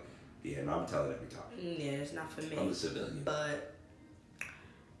was like, yeah, and I'm telling every time. Yeah, it's not for me. I'm a civilian. But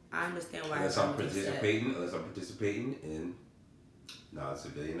I understand why. Unless I'm everyone gets upset. participating in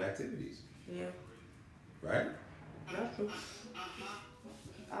non-civilian activities, Yeah, right? that's true.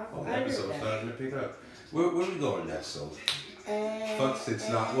 Oh, the I agree with episode's that. starting to pick up. Where we going next? So, And- fuck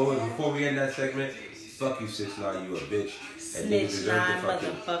 6ix9ine. Well, before we end that segment, fuck you 6ix9ine. You a bitch. And Snitch niggas deserve to 9 fucking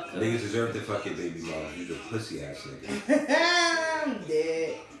motherfucker. niggas deserve to fuck your baby mom. You a pussy ass nigga. I'm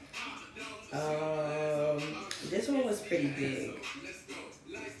dead. This one was pretty big.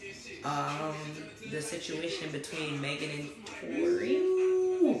 The situation between Megan and Tory.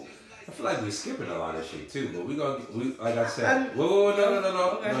 Ooh. I feel like we're skipping a lot of shit too, but we like I said. I'm- Whoa,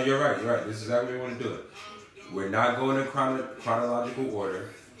 no. Okay. No, you're right. This is exactly what we want to do it. We're not going in chronological order.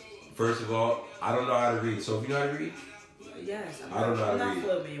 First of all, I don't know how to read. So if you know how to read, Yes, I don't know how I'm to not read.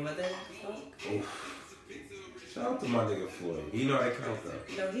 Floyd Mayweather. Fuck. oof. Shout out to my nigga Floyd. He know how to count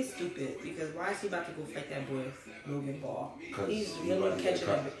though. No, he's stupid because why is he about to go fight that boy Logan Paul? Cause He's you really about to get a catching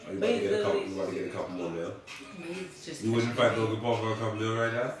couple. him. You But about to he's get a couple. literally, You about to get a couple more mil. he's just. You wouldn't fight Logan Paul for a couple mil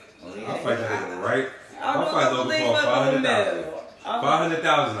right now? Oh, yeah. I'll fight that nigga right. I'll do fight a couple Logan things Paul for a couple 500,000. mil.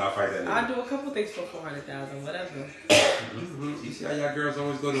 500,000. I'll fight that I'll nigga. do a couple things for 400,000, whatever. Mm-hmm. You see how y'all girls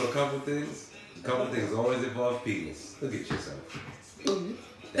always go to a couple things? A couple things always involve penis. Look at yourself.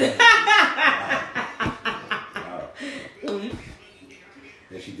 Damn. Wow.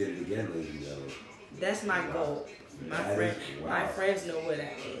 And she did it again, ladies and gentlemen. That's my goal. That is- wow. My friends know what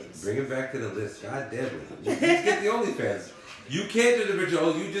that is. Bring it back to the list. God damn it. You just get the OnlyFans. You can't do the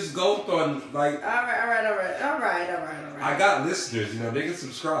picture. You just go on like. All right. I got listeners, they can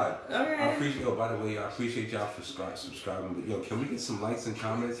subscribe. Okay. I appreciate. Oh, by the way, I appreciate y'all for subscribing. But can we get some likes and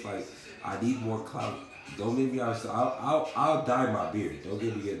comments? Like, I need more clout. Don't get me honest. I'll dye my beard. Don't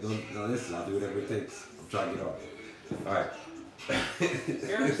get me. Listen. I'll do whatever it takes. I'm trying to get off. All right.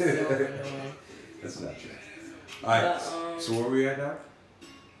 You're so annoying. That's not true. All right. But, so where we at now?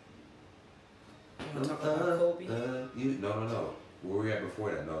 You want to talk about Kobe? No. Where we at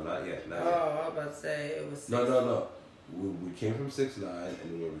before that? No, not yet. Not Oh, yet. I was about to say it was. No. We came from 6ix9ine, and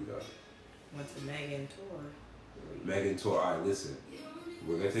then where we go? Went to Megan tour. Megan tour. All right, listen.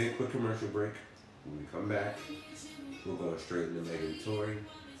 We're gonna take a quick commercial break. When we come back, we're going straight into Megan Tory.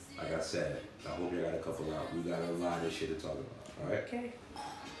 Like I said, I hope you got a couple out. We got a lot of shit to talk about. All right. Okay.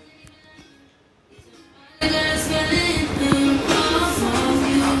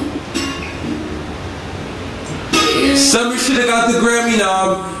 Summer should have got the Grammy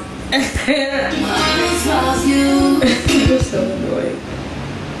nom. You're so annoying.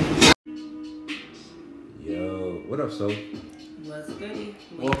 Yo, what up, so? What's goody?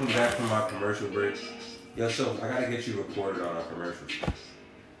 Welcome back from my commercial break. Yo, so I gotta get you recorded on our commercials.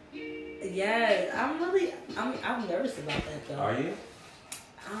 Yes, I'm nervous about that though. Are you?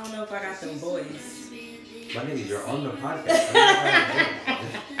 I don't know if I got them boys. My nigga, you're on the podcast.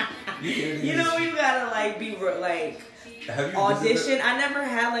 You know you gotta like be like audition. I never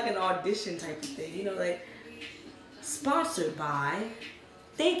had like an audition type of thing. You know, like sponsored by.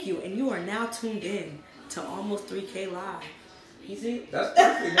 Thank you, and you are now tuned in to Almost 3K Live. You see? That's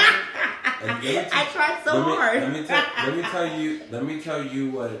perfect. I tried so hard. Let me tell you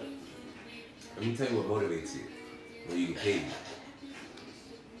what motivates you when you get paid.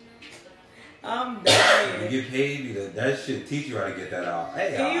 I'm dying. You get paid, that shit teach you how to get that out.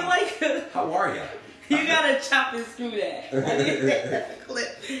 Hey, Can you like? How are ya? You gotta chop and screw that.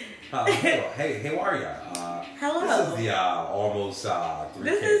 Clip. Hey, how are ya? Hello. This is the almost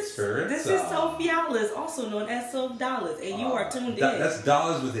 3K experience. This is Sophialis, also known as $12, and you are tuned in. That's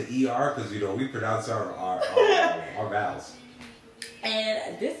dollars with an ER because we pronounce our vowels.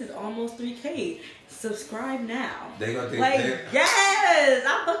 And this is Almost 3K. Subscribe now. They gonna think yes,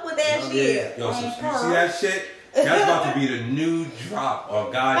 I fuck with that shit. Yo, so you see that shit? That's about to be the new drop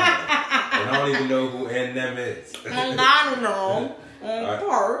on God. And I don't even know who NM is. I don't know.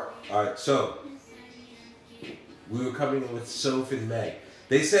 Alright, so we were coming in with Soph and Meg.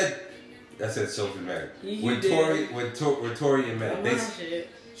 They said, I said Soph and Meg. With Tori and Meg.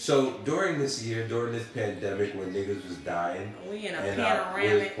 So during this year, during this pandemic when niggas was dying we in a and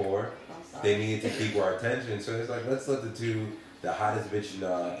panoramic. we was poor, they needed to keep our attention. So it's like, let's let the hottest bitch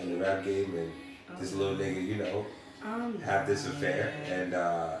in the rap game and this little nigga, have this affair. And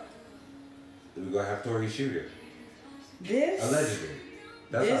we're going to have Tori shoot her. Allegedly.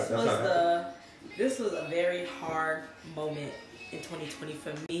 This was a very hard moment in 2020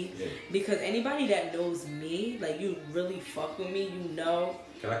 for me because anybody that knows me, like you really fuck with me,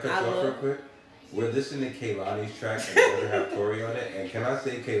 Can I cut you off real quick? We're listening to Kehlani's track and we're gonna have Tori on it. And can I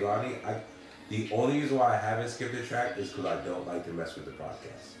say Kehlani? The only reason why I haven't skipped the track is because I don't like to mess with the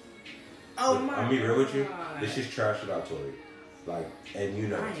podcast. I'm be real with you. This is trash without Tori. I hate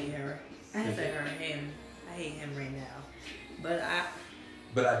her. I have to him. I hate him right now.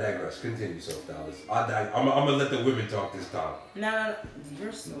 But I digress. Continue, Soph Dallas. I'm gonna let the women talk this time. No,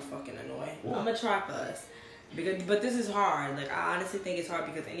 you're so fucking annoying. What? I'm gonna try for us. But this is hard. Like I honestly think it's hard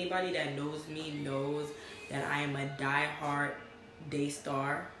because anybody that knows me knows that I am a diehard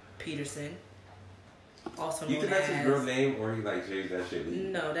Daystar Peterson. Also known as. You think that's his real name or he changed that shit?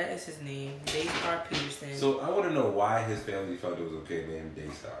 No, that is his name. Daystar Peterson. So I wanna know why his family felt it was okay to name him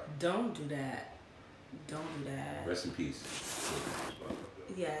Daystar. Don't do that. Rest in peace.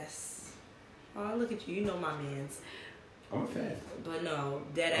 Yes. Oh, look at you. You know my mans. I'm a fan. But no,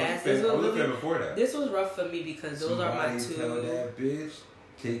 dead ass. I was a fan before that. This was rough for me because those are my two. Tell that bitch,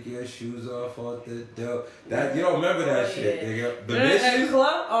 take your shoes off the door. That you don't remember that shit, nigga. The Mission.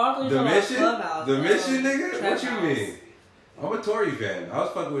 The Mission, nigga. What you mean? I'm a Tory fan. I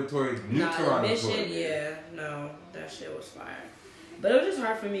was fucking with Tory. Toronto. The Mission, that shit was fire. But it was just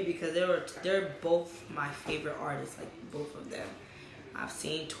hard for me because they're both my favorite artists, like both of them. I've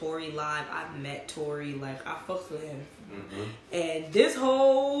seen Tory live. I've met Tory. Like I fucks with him. Mm-hmm. And this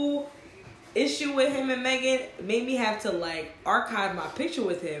whole issue with him and Megan made me have to archive my picture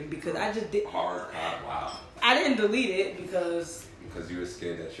with him because I just did. Archive, wow. I didn't delete it because you were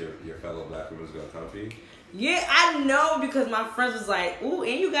scared that your fellow black woman was gonna come for you. Yeah, I know because my friends was like, "Ooh,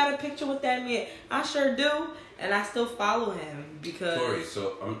 and you got a picture with that man?" I sure do, and I still follow him because. Tori,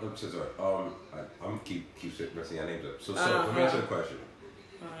 so I'm so sorry. I'm keep messing your names up. So let me answer the question.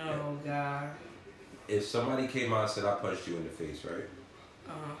 Oh God. If somebody came out and said I punched you in the face, right?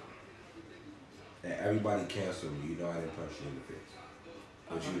 And everybody canceled me, I didn't punch you in the face,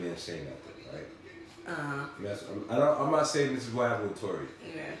 but you didn't say nothing, right? I'm not saying this is what happened with Tori.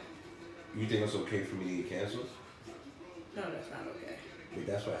 Yeah. You think it's okay for me to get canceled? No, that's not okay. But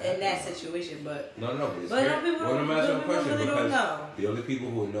that's what happened. In that situation, but. No, but it's but no, people don't really know. The only people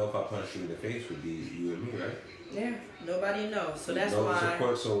who would know if I punched you in the face would be you and me, right? Yeah, nobody knows. So that's why.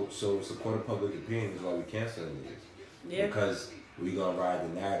 So it's a court of public opinion is why we canceling niggas. Yeah. Because we gonna ride the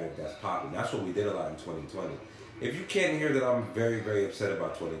narrative that's popping. That's what we did a lot in 2020. if you can't hear that, I'm very, very upset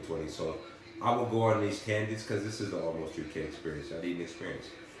about 2020. So I will go on these tangents because this is the almost 3K experience. I need an experience.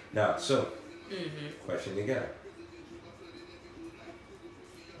 Now, so question again.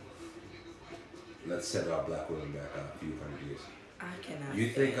 Let's set our black women back a few hundred years. I cannot.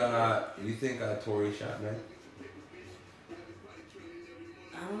 You think Tory shot man?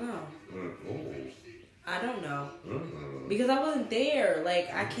 I don't know. Oh. I don't know. Because I wasn't there.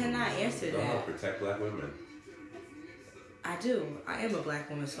 Like, I cannot answer that. No, protect black women. I do. I am a black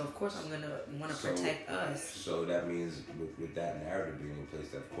woman, so of course I'm going to want to protect us. So that means with that narrative being in place,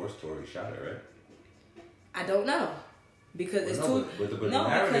 that of course Tory shot her, right? I don't know. Because it's too... But the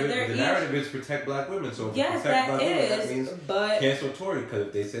narrative is protect black women. So if you protect black women, that means cancel Tory. Because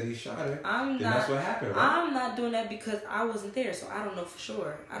if they said he shot her, then that's what happened, right? I'm not doing that because I wasn't there, so I don't know for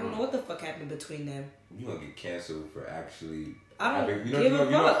sure. I don't know what the fuck happened between them. You're going to get canceled for actually... I don't having, give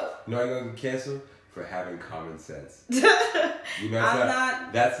a fuck. You know you're going to get canceled? For having common sense. That's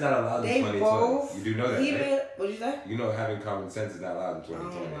not allowed in 2020. You do know that, right? What'd you say? You know having common sense is not allowed in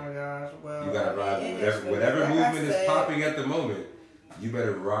 2020. Oh my gosh, well... You gotta ride whatever movement is popping at the moment, you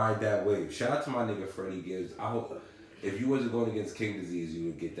better ride that wave. Shout out to my nigga Freddie Gibbs. I hope if you wasn't going against King Disease, you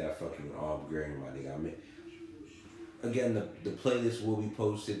would get that fucking arm grain, my nigga. I mean, again, the playlist will be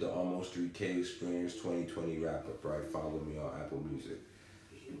posted, the Almost 3K Experience 2020 wrap-up, right? Follow me on Apple Music.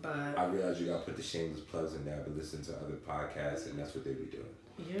 But I realize you gotta put the shameless plugs in there, but listen to other podcasts, and that's what they be doing.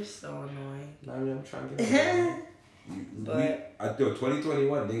 You're so annoying. No, I mean, I'm trying to get I do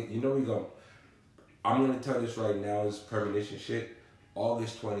 2021. I'm gonna tell this right now. It's premonition shit.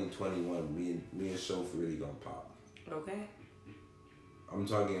 August 2021. Me and Soph really gonna pop. Okay. I'm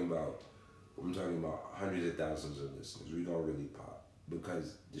talking about hundreds of thousands of listeners. We gonna really pop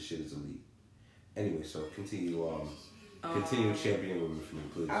because the shit is elite. Anyway, so continue championing women for me,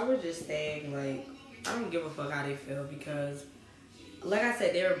 please. I was just saying, like, I don't give a fuck how they feel because, like I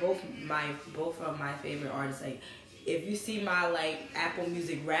said, they were both of my favorite artists. Like, if you see my Apple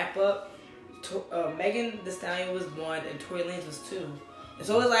Music wrap up, Megan Thee Stallion was one and Tory Lanez was two. And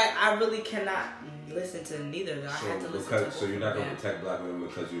so it's like I really cannot listen to neither of them. I had to listen to both. So you're not gonna protect black women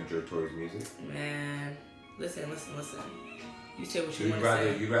because you enjoy Tory's music? Man, listen. You say what you want to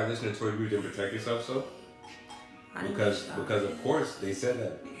say. You rather listen to Tory music than protect yourself, so? Because of course they said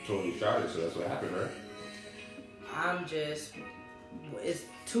that Tory shot it, so that's what happened, right? It's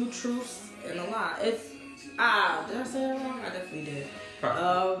two truths and a lie. Did I say that wrong? I definitely did. But I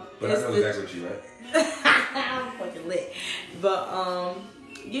know exactly what you meant. I'm fucking lit. But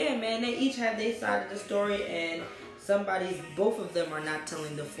yeah, man, they each have their side of the story, and both of them are not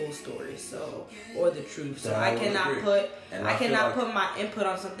telling the full story, or the truth. So I cannot put my input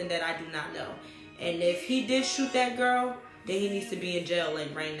on something that I do not know. And if he did shoot that girl, then he needs to be in jail,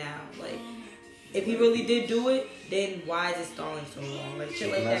 right now. If he really did do it, then why is it stalling so long?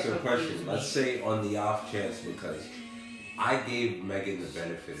 Shit like that. That's a question. Let's say on the off chance, because I gave Megan the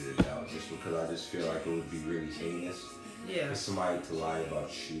benefit of the doubt, just because I just feel like it would be really heinous for somebody to lie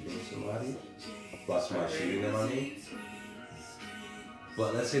about shooting somebody. About somebody shooting them, I mean.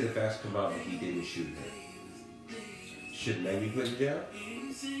 But let's say the facts come out and he didn't shoot her. Should Meg be put in jail?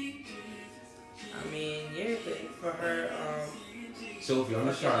 I mean, yeah, but for her, Sophie, I'm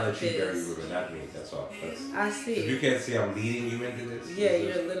just trying to let you bury women, not me, that's all. I see. If you can't see I'm leading you into this. Yeah,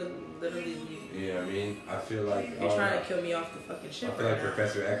 you're literally. You know what I mean? I feel like... You're trying to kill me off the fucking shit. I feel like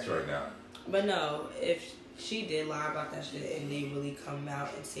Professor X right now. But no, if she did lie about that shit and they really come out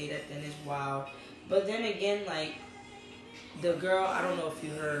and say that, then it's wild. But then again, the girl, I don't know if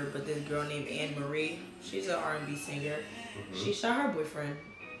you heard, but this girl named Anne Marie, she's an R&B singer. Mm-hmm. She shot her boyfriend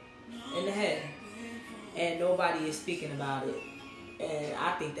in the head. And nobody is speaking about it. And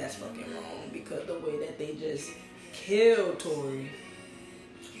I think that's fucking wrong because the way that they just killed Tory.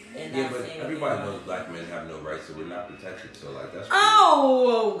 And but everybody knows black men have no rights, so we're not protected. So that's.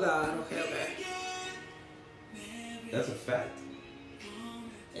 Oh God. Okay. That's a fact.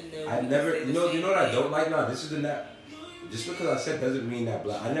 And then I never, you know what I don't like now. This is just because I said doesn't mean that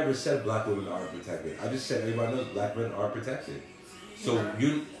I never said black women aren't protected. I just said everybody knows black men are protected. So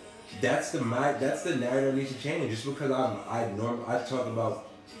that's the narrative that needs to change. Just because I talk about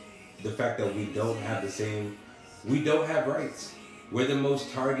the fact that we don't have rights. We're the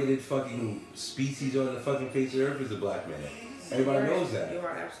most targeted fucking species on the fucking face of the earth is the black man. Everybody knows that. You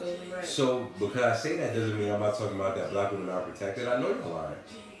are absolutely right. So because I say that doesn't mean I'm not talking about that black women are protected. I know you're lying.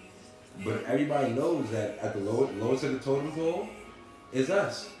 But everybody knows that at the lowest of the totem pole is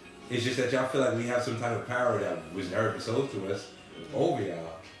us. It's just that y'all feel like we have some type of power that was never bestowed to us over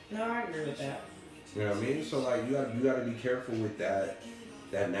y'all. No, I agree with that. You know what I mean? So you gotta be careful with that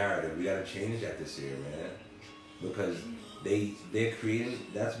narrative. We gotta change that this year, man. because they're creating,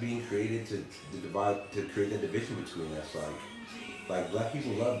 that's being created to divide, to create a division between us. Like black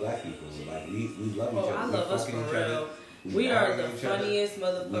people love black people. Like we love each other. I love us for each real. other. We are the funniest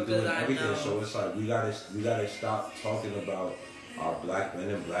motherfuckers I know. So it's like we gotta stop talking about our black men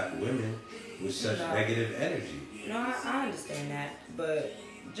and black women with such negative energy. No, I understand that, but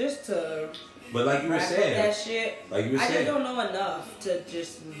just to. But like you were saying, that shit. Like you were saying, I just don't know enough to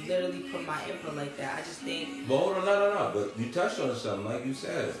just literally put my input like that. I just think. But hold on, no. But you touched on something, like you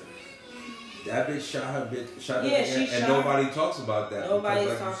said. That bitch shot her again, and nobody talks about that. Nobody's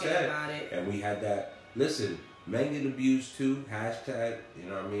because, like talking you said, about it. And we had that. Listen, men get abused too. Hashtag. You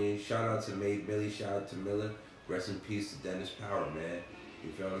know what I mean? Shout out to Maid Millie. Shout out to Miller. Rest in peace to Dennis Power, man.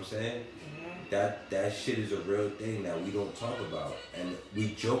 You feel what I'm saying? Mm-hmm. That shit is a real thing that we don't talk about, and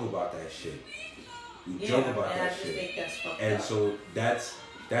we joke about that shit. We joke about that shit. Think that's fucked and up. so that's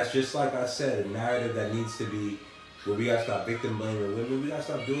just like I said, a narrative that needs to be where we gotta stop victim blaming women. We gotta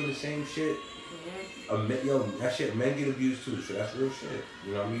stop doing the same shit. Mm-hmm. That shit, men get abused too, so that's real shit.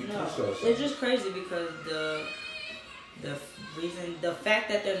 You know what I mean? It's just crazy because the fact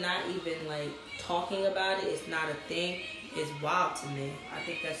that they're not even like talking about it, it's not a thing, is wild to me. I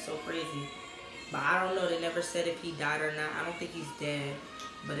think that's so crazy. But I don't know, they never said if he died or not. I don't think he's dead.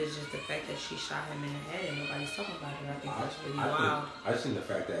 But it's just the fact that she shot him in the head and nobody's talking about it. I think that's really wild. I just think the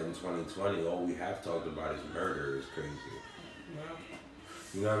fact that in 2020 all we have talked about is murder is crazy. Yeah.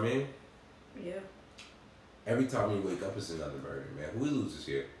 You know what I mean? Yeah. Every time you wake up, it's another murder, man. Who loses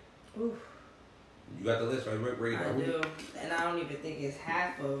here? Oof. You got the list right now. I do. And I don't even think it's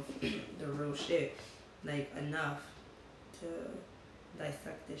half of the real shit. Like, enough to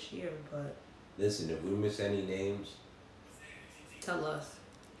dissect this year, but... Listen, if we miss any names... Tell us.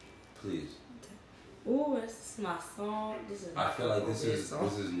 Please. Ooh, this is my song. I feel like this is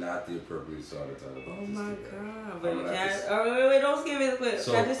not the appropriate song to talk about. Oh my god! But wait, don't skip it quick.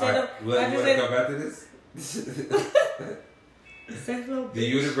 So, can I just say you want to come after this? The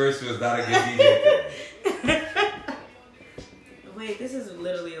universe was not a good DJ. Wait, this is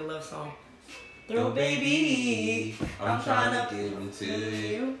literally a love song. Throw baby, I'm trying to give it to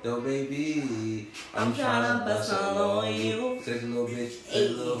you. Throw baby, I'm trying to bust all on you. Sexy little bitch, sexy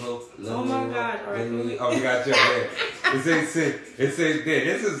little hoe. Oh my god! Oh, we got you there. It says sick. It says there.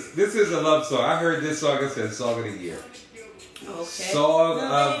 This is a love song. I heard this song. It says song of the year. Okay. Song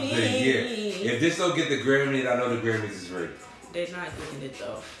of the year. If this don't get the Grammy, I know the Grammys is rigged. They're not getting it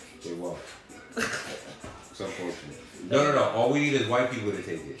though. They won't. It's unfortunate. No. All we need is white people to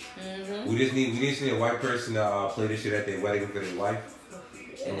take it. Mm-hmm. We just need a white person to play this shit at their wedding for their wife,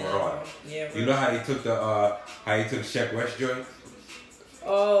 and we're on. Yeah. Right. You know how he took Sheck West joint?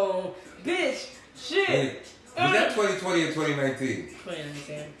 Oh, bitch, shit. Hey, was that 2020 or 2019?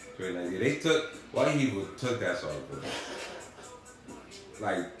 2019. 2019. They took white people took that song from us.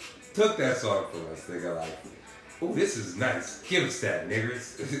 Like took that song from us. They got like, oh, this is nice. Give us that,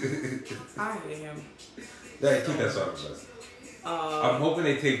 niggers. I hear him. They took that song from us. I'm hoping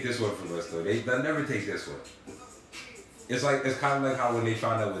they take this one from us though. They'll never take this one. It's kind of like how when they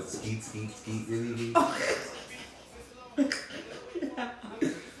found out what skeet really means.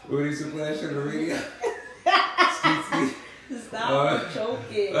 When they used to play that shit on the radio. Skeet. Stop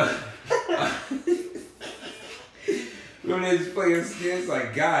choking. When they just play your skin, it's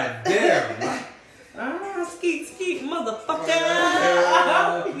like, god damn. Skeet, motherfucker.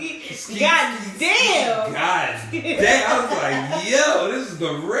 Skeet, god damn. God damn. I was like, yo, this is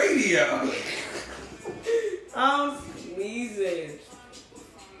the radio. I'm sneezing.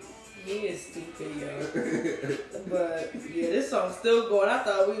 He is stupid, yo. But yeah, this song's still going. I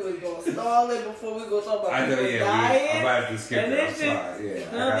thought we was gonna stall it before we go talk about people dying. I might have to skip it. I'm sorry. Yeah,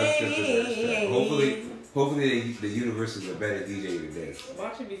 I gotta skip it. Hopefully the universe is a better DJ than this.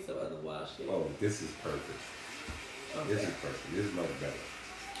 Why should be some other wild shit? Oh, this is perfect. Okay. This is perfect. This is much better.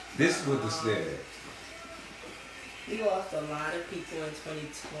 This is what the snare is. We lost a lot of people in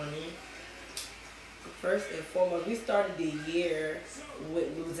 2020. First and foremost, we started the year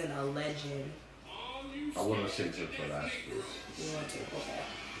with losing a legend. I want to save it for last year. You want to? Okay.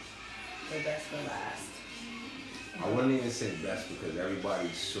 The best for last. I wouldn't even say best because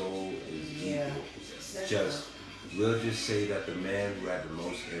everybody's soul is equal. Just, we'll just say that the man who had the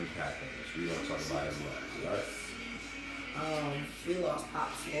most impact on us. We don't talk about him much, right? We lost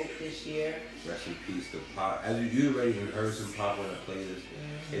Pop Smoke this year. Rest in peace to Pop. As you already heard some Pop on the playlist.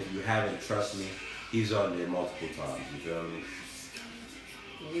 Mm-hmm. If you haven't, trust me, he's on there multiple times. You feel me?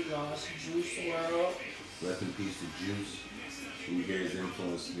 We lost Juice WRLD. Rest in peace to Juice. We hear his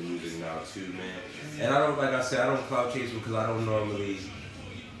influence in the music now too, man. Mm-hmm. And I don't, like I said, I don't clout chase because I don't normally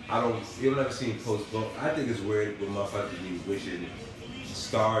You've never seen post, but I think it's weird when motherfuckers be wishing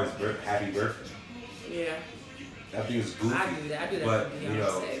stars happy birthday. Yeah. I think it's goofy. I do that But, for you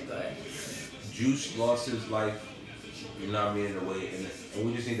Beyonce, know, but Juice lost his life, you know what I mean, in a way, and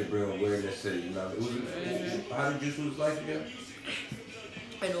we just need to bring awareness to it, you know what I mean? How did Juice lose his life again?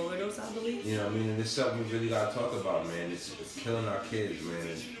 An overdose, I believe. You know what I mean? And it's something we really gotta talk about, man. It's killing our kids, man.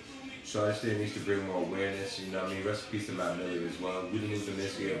 And so I just think it needs to bring more awareness, you know what I mean? Rest in peace to Matt Miller as well. We didn't lose him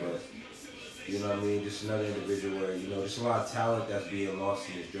this year, but you know what I mean? Just another individual where, you know, just a lot of talent that's being lost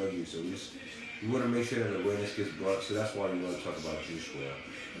in this drug use. So we want to make sure that awareness gets brought. So that's why we want to talk about Juice WRLD.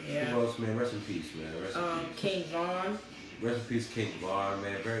 Yeah. Who else, man? Rest in peace, man. Rest in peace. King Von. Rest in peace, King Von,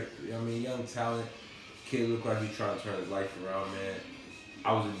 man. Very, I mean, young talent. Kid looked like he's trying to turn his life around, man.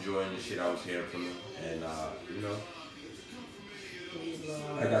 I was enjoying the shit I was hearing from him. And, you know,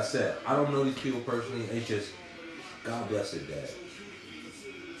 like I said, I don't know these people personally. It's just, God bless their dad.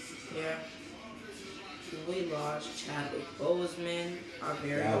 Yeah. We lost Chadwick Boseman, our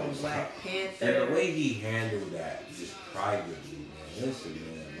very own Black Panther. And the way he handled that, just privately, man. Listen,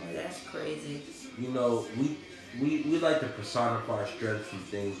 man. Like, that's crazy. You know, we like to personify strength from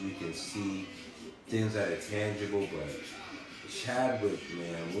things we can see, things that are tangible, but Chadwick,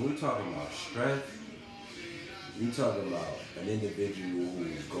 man, when we're talking about strength, we're talking about an individual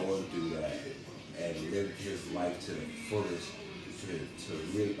who's going through that and lived his life to the fullest, to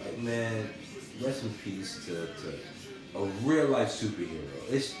really, like, man, rest in peace to a real life superhero.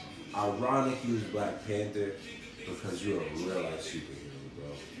 It's ironic he was Black Panther because you're a real life superhero,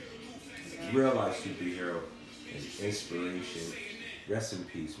 bro. Real life superhero and inspiration. Rest in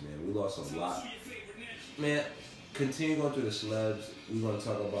peace, man. We lost a lot. Man, continue going through the celebs. We're going to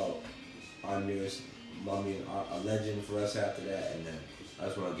talk about our nearest mummy and a legend for us after that. And then I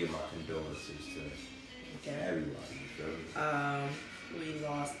just want to give my condolences to everybody. We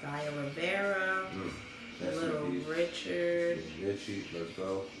lost Naya Rivera, Little Richard. Richie, let's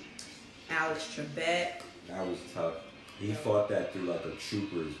go. Alex Trebek. That was tough. He fought that through like a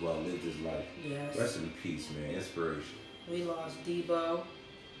trooper as well, lived his life. Yes. Rest in peace, man. Inspiration. We lost Debo.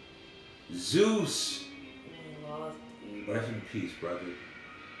 Zeus. We lost Debo. Rest in peace, brother.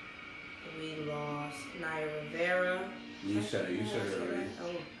 We lost Naya Rivera. You said it already.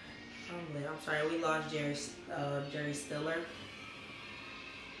 I'm sorry. We lost Jerry Stiller.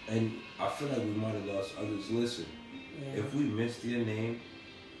 And I feel like we might have lost others. Listen, if we missed your name,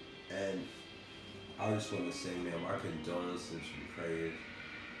 and I just want to say, man, my condolences and prayers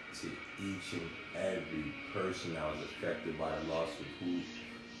to each and every person that was affected by the loss of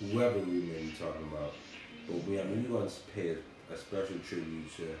whoever we may be talking about. But we're going to pay a special tribute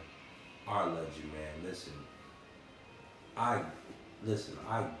to our legend, man. Listen, I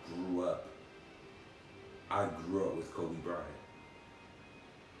grew up with Kobe Bryant.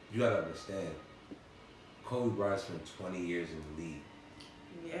 You gotta understand, Kobe Bryant spent 20 years in the league.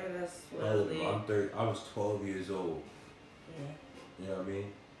 Yeah, that's really. I'm 30. I was 12 years old. Yeah. You know what I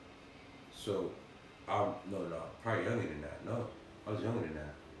mean? So, probably younger than that. No, I was younger than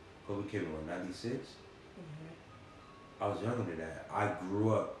that. Kobe came in 96. I was younger than that. I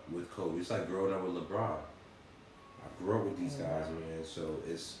grew up with Kobe. It's like growing up with LeBron. I grew up with these guys, man. So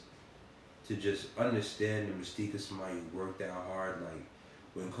it's to just understand the mystique of somebody who worked that hard. Like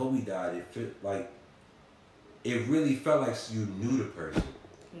when Kobe died, it really felt like you knew the person.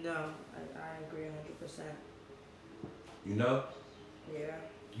 No, I agree 100%. You know? Yeah.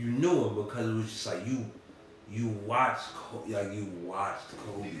 You knew him because it was just like you watched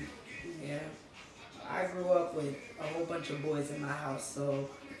Kobe. Yeah. I grew up with a whole bunch of boys in my house, so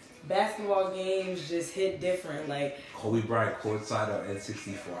basketball games just hit different. Like Kobe Bryant courtside on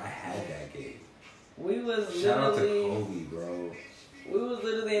N64, I had that game. We was Shout out to literally Kobe, bro. We was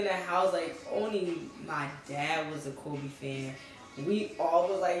literally in the house, like only my dad was a Kobe fan. We all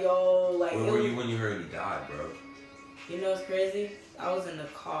was like, yo, like. Where were you when you heard he died, bro? You know what's crazy? I was in the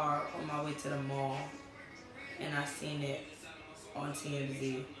car on my way to the mall, and I seen it on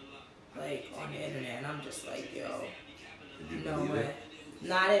TMZ, like on the internet, and I'm just like, yo, Did you no believe way. it?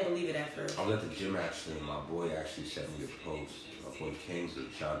 Nah, I didn't believe it at first. I was at the gym actually, and my boy actually sent me a post. My boy Kingsley,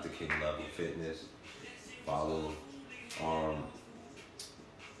 shout out to King Level Fitness. Follow.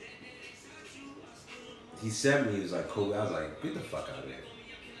 He sent me, he was like, Kobe. I was like, get the fuck out of here.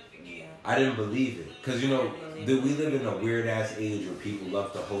 Yeah. I didn't believe it. Because, you know, we live in a weird ass age where people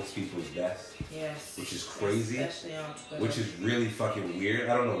love to host people's deaths. Yes. Which is crazy. Especially on Twitter. Which is really fucking weird.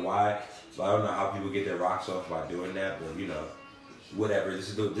 I don't know why. But I don't know how people get their rocks off by doing that. But, you know, whatever. This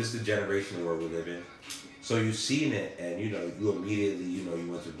is the generation where we live in. So you've seen it, and, you know, you immediately, you know,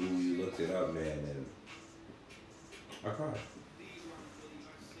 you went to Google, you looked it up, man, and I cried.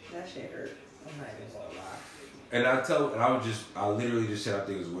 That shit hurt. I'm not even gonna lie. And I literally just said I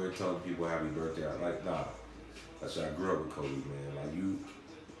think it's weird telling people happy birthday. I'm like, nah. That's why I grew up with Kobe, man. Like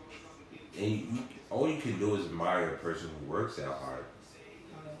all you can do is admire a person who works that hard.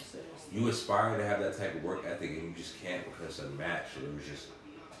 You aspire to have that type of work ethic, and you just can't because it's a match. It was just,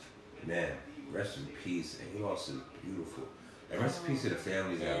 man, rest in peace. And he lost his beautiful. And rest in peace to the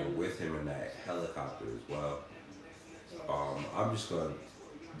families that were with him in that helicopter as well. I'm just gonna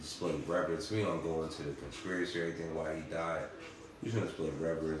display reverence. We don't go into the conspiracy or anything why he died. We're just gonna display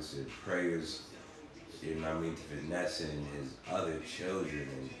reverence and prayers. You know what I mean, to Vanessa and his other children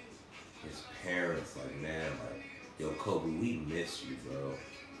and his parents. Like, man, like, yo, Kobe, we miss you, bro.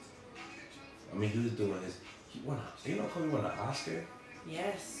 I mean, he was doing his. You know, Kobe won an Oscar.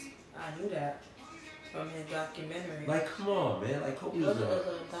 Yes, I knew that from his documentary. Like, come on, man. Like, Kobe was a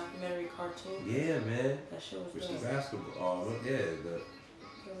documentary cartoon. Yeah, man. That shit was Which dope. the basketball. Yeah,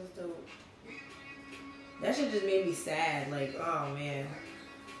 It was dope. That shit just made me sad. Like, oh man,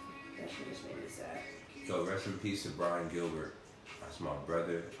 that shit just made me sad. Yo, rest in peace to Brian Gilbert. That's my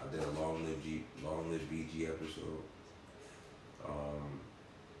brother. I did a Long Live BG episode.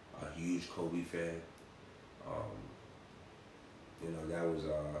 A huge Kobe fan. You know, that was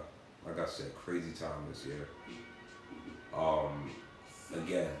like I said, crazy time this year.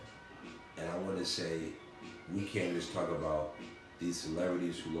 Again, and I want to say, we can't just talk about these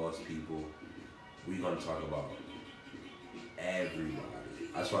celebrities who lost people. We're gonna talk about everybody.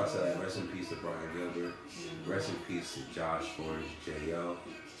 That's why I said rest in peace to Brian Gilbert. Rest in peace to Josh Forrest, J.O.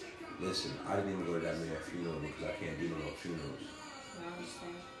 Listen, I didn't even go to that man's funeral because I can't do no more funerals. I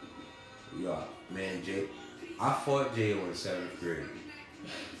understand. Yeah, man, I fought J.O. in 7th grade.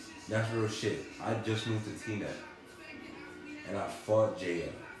 That's real shit. I just moved to T-Net. And I fought J.O.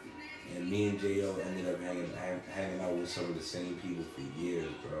 And me and J.O. ended up hanging out with some of the same people for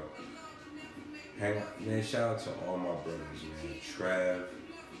years, bro. Man, shout out to all my brothers, man. Trav,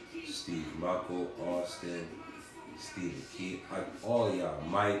 Steve Muckle, Austin, Steve Keith, like all of y'all,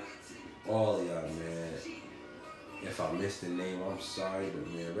 Mike, all of y'all, man. If I missed the name, I'm sorry, but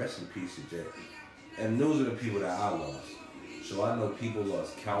man, rest in peace to Jay. And those are the people that I lost. So I know people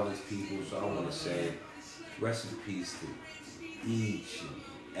lost countless people, so I want to say rest in peace to each and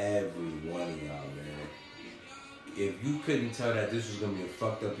every one of y'all, man. If you couldn't tell that this was going to be a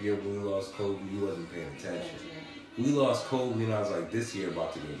fucked up year when we lost Kobe, you wasn't paying attention. We lost Kobe and I was like, this year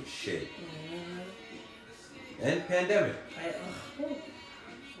about to go to shit. And pandemic.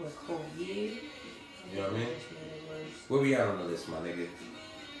 With COVID. You know what I mean? Where we at on the list, my nigga?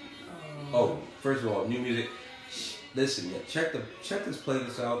 First of all, new music. Listen, check this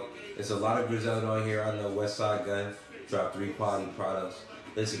playlist out. There's a lot of Griselda on here. I know Westside Gun dropped 3 quality products.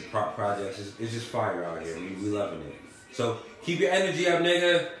 Listen, projects. It's just fire out here. We loving it. So keep your energy up,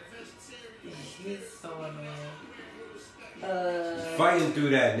 nigga. He's so annoying. Fighting through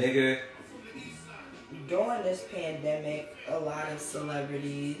that, nigga. During this pandemic, a lot of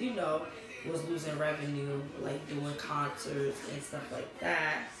celebrities, you know, was losing revenue, like doing concerts and stuff like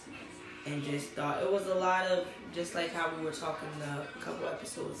that. And just thought it was a lot of, just like how we were talking a couple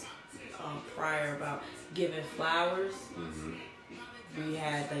episodes prior about giving flowers. Mm-hmm. We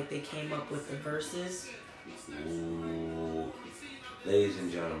had, like, they came up with the verses. Ooh. Ladies and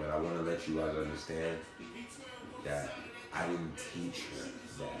gentlemen, I want to let you guys understand that I didn't teach her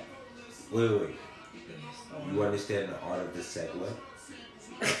that. Wait. You understand the art of the segue?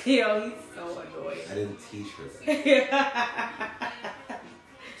 Yo, he's so annoying. I didn't teach her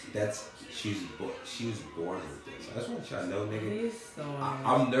that. She was born with this. I just want y'all to know, nigga. He's so annoying.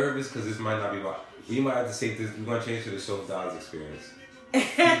 I'm nervous because this might not be we might have to say this. We're gonna change to the Soap Dogs experience,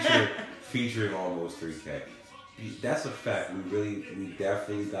 featuring almost 3K. That's a fact. We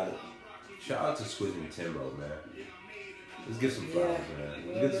definitely got it. Shout out to Squid and Timbo, man. Let's give some flowers, man.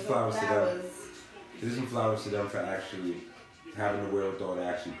 Let's give some flowers to them. Give some flowers to them for actually having the wherewithal to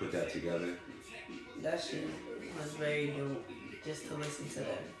actually put that together. That shit was very dope, just to listen to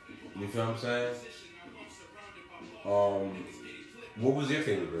them. You feel what I'm saying? What was your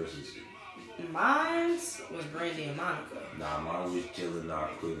favorite verses? Mine was Brandy and Monica. Nah, mine was Jill and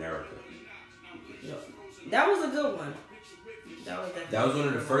Queen Erica. Yo, that was a good one. That was one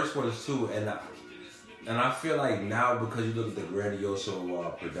of the first ones too, and I feel like now because you look at the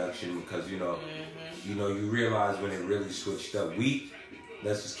Grandioso production, because you know, you realize when it really switched up.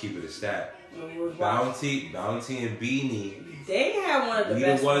 Let's just keep it a stat. Bounty and Beanie. They had one of the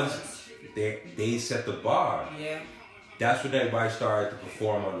best ones. They set the bar. Yeah. That's when everybody started to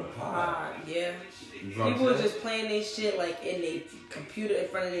perform on the pod. Yeah. People were just playing their shit like in their computer, in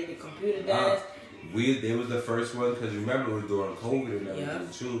front of their computer desk. They was the first one because remember it was during COVID and everything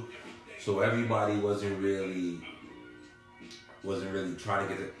too, so everybody wasn't really trying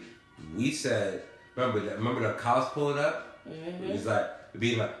to get it. We said, remember the cops pulled up. Mm-hmm. It was like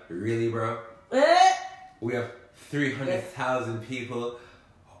being like, really, bro? We have 300,000 people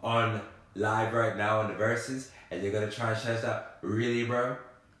on live right now in the verses, and you're gonna try and shut us out. Really, bro?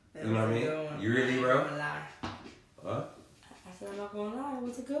 You know what I mean? You really, bro? Huh? I said I'm not gonna lie. It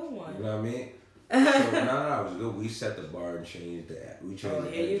was a good one. You know what I mean? So, no, it was good. We set the bar and changed that. We changed. Oh,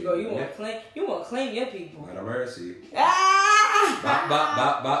 here you go. You want to claim your people? Not a mercy. Ah! Bop, bop,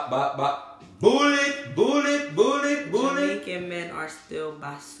 bop, bop, bop, bop. Bullet, bullet, bullet, bullet. Jamaican men are still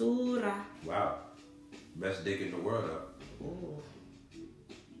basura. Wow. Best dick in the world, though. Ooh.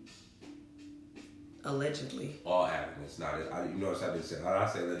 Allegedly. All have it. It's not. You notice I didn't say. I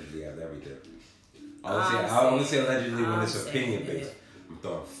say allegedly have everything. I only say allegedly when it's opinion based. I'm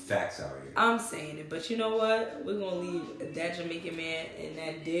throwing facts out here. I'm saying it, but you know what? We're gonna leave that Jamaican man and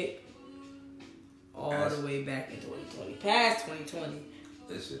that dick all the way back in 2020, past 2020.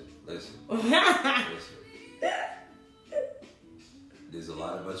 Listen. There's a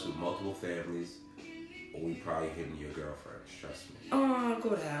lot of us with multiple families, or we probably hitting your girlfriends. Trust me.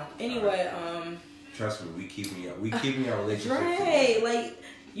 Go down. Anyway, Trust me, we keeping our relationship. Dre, like.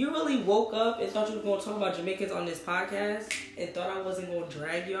 You really woke up and thought you were going to talk about Jamaicans on this podcast and thought I wasn't going to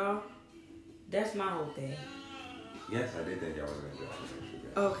drag y'all? That's my whole thing. Yes, I did think y'all wasn't going to drag me.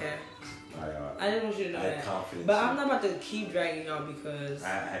 Okay. I didn't want you to know that. Confidence. But I'm not about to keep dragging y'all because... I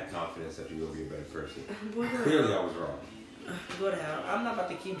had confidence that you were going to be a better person. Clearly I was wrong. Go to hell. I'm not about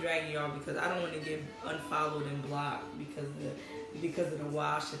to keep dragging y'all because I don't want to get unfollowed and blocked because of the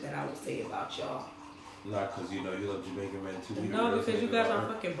wild shit that I would say about y'all. Not because you love Jamaican men too. No, because you guys are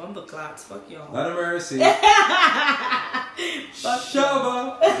fucking bumbleclots. Fuck y'all. Not a mercy.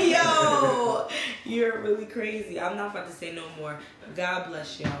 Shubba. Yo, you're really crazy. I'm not about to say no more. God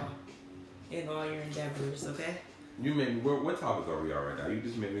bless y'all in all your endeavors, okay? You made me. What topic are we on right now? You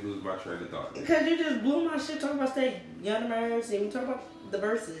just made me lose my train of thought. Because you just blew my shit talking about state Young Mercy. We talk about the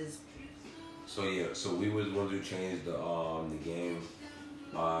verses. So we was the ones who changed the game.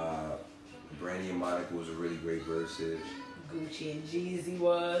 Brandy and Monica was a really great verses. Gucci and Jeezy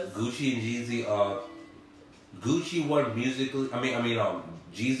was. Gucci won musically.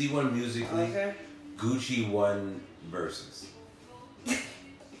 Jeezy won musically. Okay. Gucci won verses.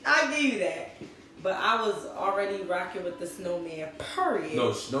 I give you that. But I was already rocking with the Snowman, period.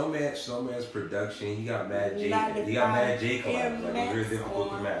 No, Snowman's production, he got Mad J. He got Mad J collab. Like, it was really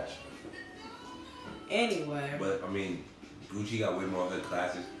difficult to match. Anyway. But, Gucci got way more hood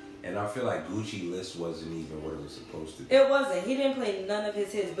classics. And I feel like Gucci list wasn't even what it was supposed to be. It wasn't. He didn't play none of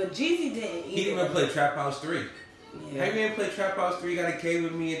his hits. But Jeezy didn't either. He didn't even play Trap House 3. Yeah. Have you even played Trap House 3? Got a K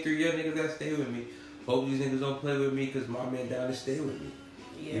with me and 3 young niggas that stay with me. Hope these niggas don't play with me because my man down to stay with me.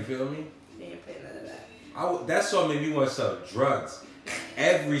 Yeah. You feel me? He didn't play none of that. That song made me want to sell drugs.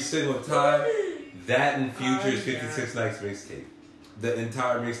 Every single time. That and Future's 56 Nights mixtape. The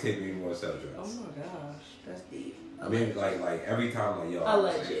entire mixtape made me want to sell drugs. Oh my gosh. That's deep. Like every time, like, yo.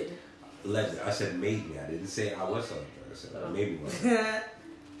 Alleged. I said made me. I didn't say I was selling drugs. I said maybe one.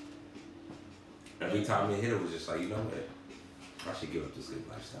 Every time it hit, it was just like, you know what? I should give up this good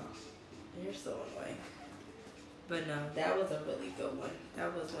lifestyle. You're so annoying. But no, that was a really good one.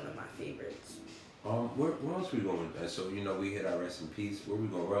 That was one of my favorites. Where else we going? So we hit our rest in peace. Where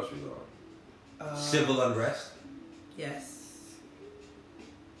else we going? Civil unrest. Yes.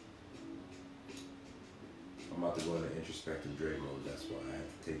 I'm about to go into introspective Dre mode. That's why I have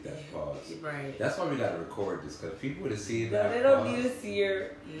to take that pause. Right. That's why we got to record this, because people would have seen that. No, they don't need to see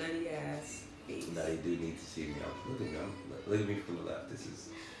your nutty ass face. No, they do need to see me. Look at me. Look at me from the left. This is.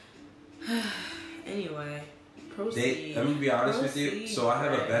 Anyway, proceed. Let me be honest with you. So I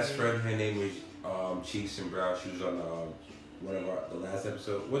have a best friend. Her name was Cheeks and Brow. She was on one of the last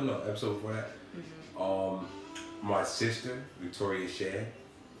episode. Well, no, episode before that. Mm-hmm. My sister, Victoria Shea,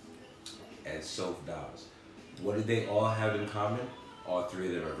 and Soph Dawes. What did they all have in common? All three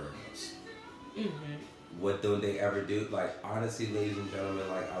of them are Virgos. Mm-hmm. What don't they ever do? Like, honestly, ladies and gentlemen,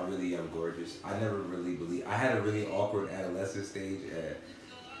 like, I really am gorgeous. I never really believed. I had a really awkward adolescent stage, and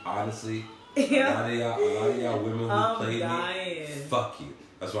honestly, a lot of y'all women who played me, fuck you.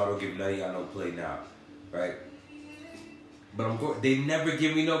 That's why I don't give none of y'all no play now, right? But they never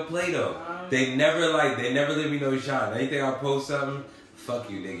give me no play though. They never let me no shot. Anything I post something, fuck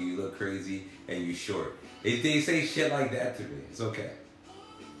you, nigga. You look crazy and you short. If they say shit like that to me, it's okay.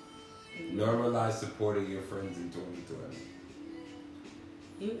 Normalize supporting your friends in 2020.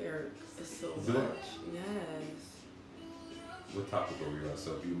 You irk so much. Yes. What topic are we on?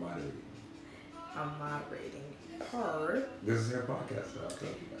 So if you moderate. I'm moderating her. This is her podcast, so I'll tell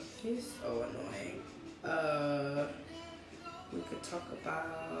you guys. He's so annoying. We could talk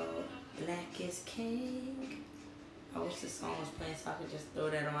about Black is King. I wish the song was playing so I could just throw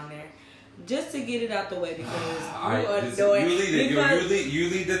that on there. Just to get it out the way because you lead it. You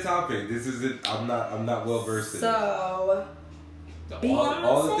lead the topic. This is it. I'm not well versed in it. So Beyonce,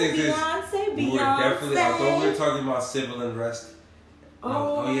 all the things Beyonce. We were definitely. I thought we were talking about civil unrest.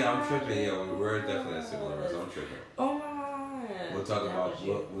 Oh yeah, I'm tripping. Yeah, we were definitely at civil unrest. I'm tripping. Oh my God. We'll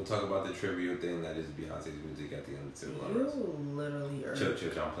talk about the trivial thing that is Beyonce's music at the end of civil unrest. You literally are. Chill.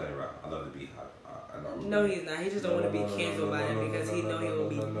 I'm playing around. I love the beat. No, he's not. He just don't want to be canceled by him because he know he will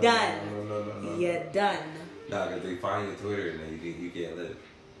be done. You're done. Nah, because they find your Twitter and then you can't live.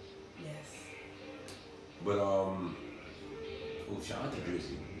 Yes. But shout out to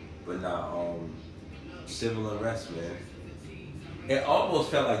Drizzy. But civil unrest, man. It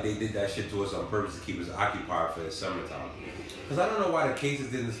almost felt like they did that shit to us on purpose to keep us occupied for the summertime. Because I don't know why the cases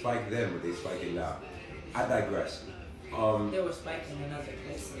didn't spike then, but they spike it now. I digress. They were spiking in other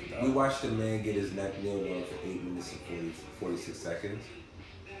places, though. We watched a man get his neck nailed on for 8 minutes and 46 seconds.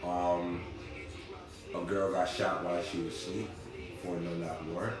 A girl got shot while she was asleep for no knock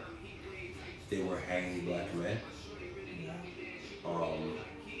warrant. They were hanging black men. Yeah.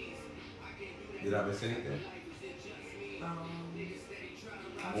 Did I miss anything?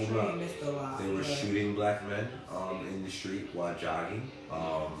 I'm sure you missed a lot. They were shooting black men in the street while jogging.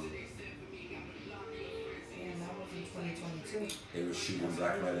 Yeah, that was in 2022. They were shooting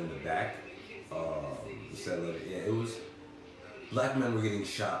black men in the back. It was black men were getting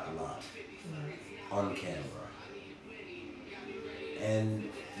shot a lot on camera. And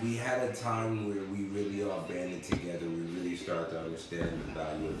we had a time where we really all banded together. We really started to understand the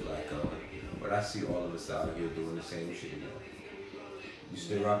value of black owned. But I see all of us out here doing the same shit again. You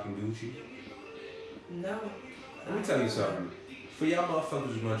still rocking Gucci? No. Let me tell you something. For y'all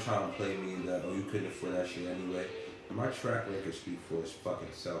motherfuckers who gonna try and play me that, you couldn't afford that shit anyway, my track record speaks for its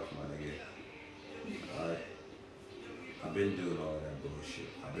fucking self, my nigga. Alright? I've been doing all of that bullshit.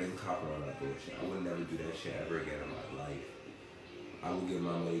 I've been copping all that bullshit. I would never do that shit ever again in my life. I will give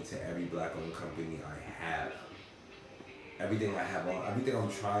my money to every black-owned company I have. Everything I have on, everything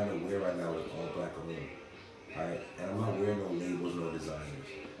I'm trying to wear right now is all black-owned. Alright? And I'm not wearing no labels, no designers.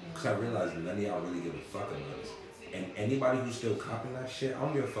 Because I realize none of y'all really give a fuck about this. And anybody who's still copying that shit, I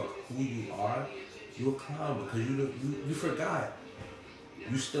don't give a fuck who you are. You a clown because you forgot.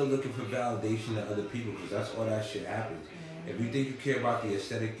 You still looking for validation to other people because that's all that shit happens. If you think you care about the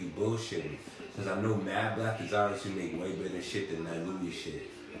aesthetic, you bullshitting. Because I know mad black designers who make way better shit than that Louis shit.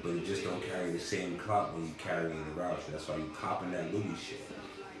 But it just don't carry the same clout when you carry it around. So that's why you copping that Louis shit.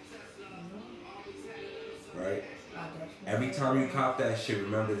 Right? Every time you cop that shit,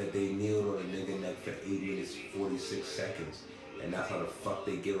 remember that they kneeled on a nigga neck for 8 minutes, 46 seconds. And that's how the fuck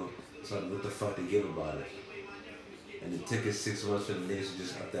they give them. So what the fuck they give about it? And it took us 6 months for the niggas to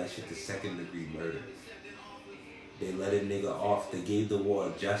just up that shit to 2nd-degree murder. They let a nigga off. They gave the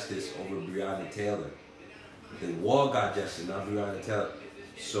war justice over Breonna Taylor. The war got justice, not Breonna Taylor.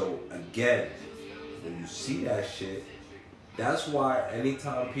 So again, when you see that shit, that's why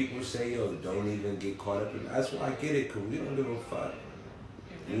anytime people say, yo, don't even get caught up in, that's why I get it, because we don't give a fuck.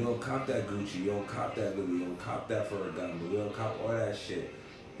 We don't cop that Gucci, we don't cop that Louis, we don't cop that Ferragamo, we don't cop all that shit.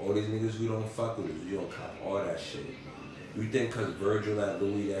 All these niggas we don't fuck with us, we don't cop all that shit. You think because Virgil at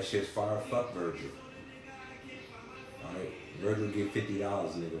Louis, that shit's fire? Fuck Virgil. Alright? Virgil get $50,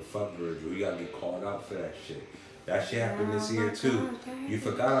 nigga. Fuck Virgil. You gotta get called out for that shit. That shit happened this year too. You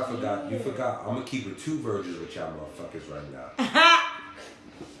forgot, I forgot. You forgot. I'm gonna keep it 2 Virgils with y'all motherfuckers right now.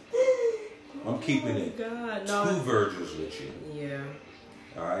 I'm keeping it 2 Virgils with you. Yeah.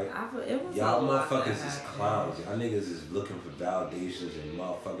 Alright? Y'all motherfuckers is clowns. Y'all niggas is looking for validations and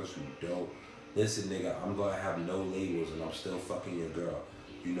motherfuckers who don't. Listen, nigga, I'm gonna have no labels and I'm still fucking your girl.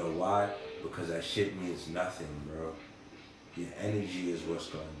 You know why? Because that shit means nothing, bro. Your energy is what's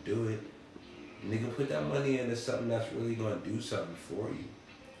gonna do it. Nigga, put that money into something that's really gonna do something for you.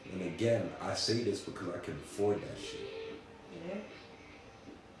 And again, I say this because I can afford that shit. Yeah.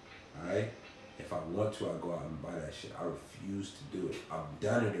 Alright? If I want to, I go out and buy that shit. I refuse to do it. I've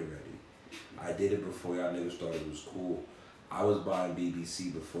done it already. I did it before y'all niggas thought it was cool. I was buying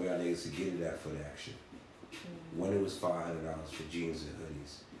BBC before y'all niggas could get it at Foot Action. When it was $500 for jeans and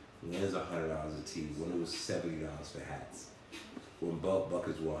hoodies. When it was $100 a tee. When it was $70 for hats. When bulk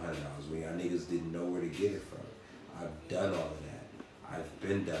buckets were $100. When y'all niggas didn't know where to get it from. I've done all of that. I've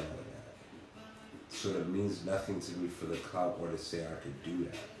been done all of that. So it means nothing to me for the clout or to say I could do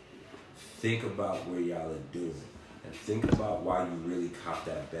that. Think about where y'all are doing. And think about why you really cop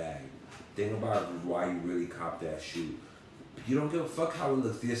that bag. think about why you really cop that shoe. You don't give a fuck how it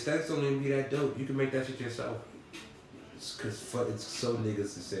looks. The aesthetics don't even be that dope. You can make that shit yourself. It's so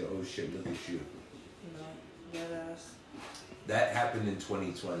niggas to say, oh shit, look at you. No, yes. That happened in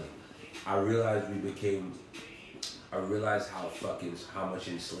 2020. I realized how much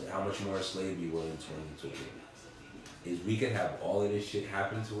more enslaved we were in 2020. Is we could have all of this shit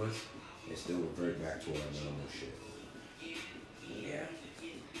happen to us and still revert back to our normal shit. Yeah.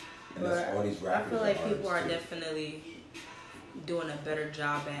 And that's all these rappers. I feel like people are too. definitely doing a better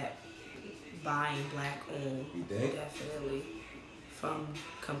job at buying black owned. You think? Definitely.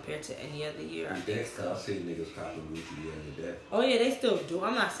 Compared to any other year, I think so. I see niggas copping Gucci the other day. Oh yeah, they still do.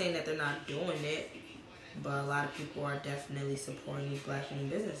 I'm not saying that they're not doing it, but a lot of people are definitely supporting these black owned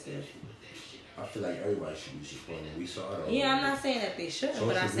businesses. I feel like everybody should be supporting it. We saw it all. Yeah, I'm not saying that they shouldn't,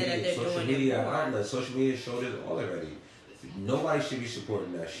 but I say that they're doing it more. Social media showed it all already. Nobody should be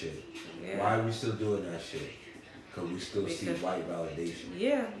supporting that shit. Yeah. Why are we still doing that shit? Because we still see white validation.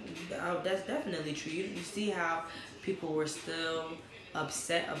 Yeah, that's definitely true. You see how people were still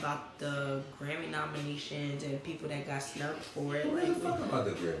upset about the Grammy nominations and people that got snubbed for it. Who gives a fuck about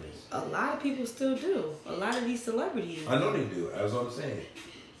the Grammys? A lot of people still do. A lot of these celebrities. I know they do. That's what I'm saying.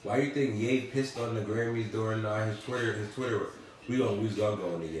 Why you think Ye pissed on the Grammys during his Twitter? We was gonna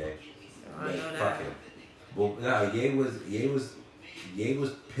go on the Ye. I know that. Fuck him. But nah, Ye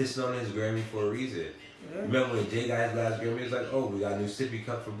was pissing on his Grammy for a reason. Yeah. Remember when Jay got his last Grammy? He was like, "Oh, we got a new sippy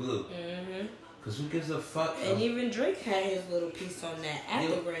cup for Blue." Mm-hmm. Cause who gives a fuck? And even Drake had his little piece on that at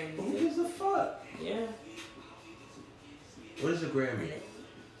the Grammy. Who gives a fuck? Yeah. What is a Grammy?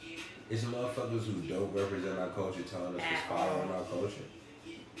 It's motherfuckers who don't represent our culture telling us to follow our culture.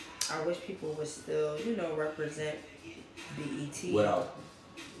 I wish people would still, represent BET. Without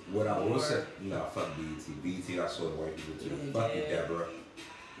what's that? Nah, fuck BET. BET got sold to white people too. Yeah. Fuck you, Deborah.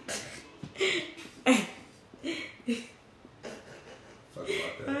 Fuck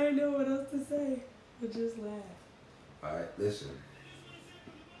about that. I didn't know what else to say. But just laugh. Alright, listen.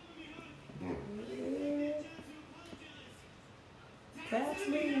 That's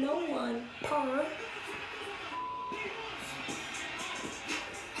me, no one. Par.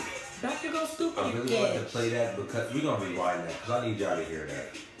 About to go stupid. I really want to play that because we're gonna rewind that because I need y'all to hear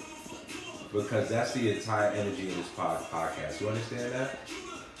that. Because that's the entire energy of this podcast. You understand that?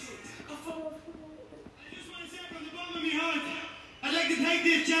 I'd like to take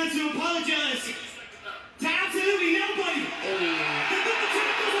this chance to apologize to absolutely nobody.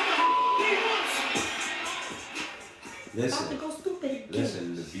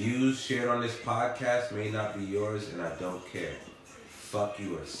 Listen, the views shared on this podcast may not be yours, and I don't care. Fuck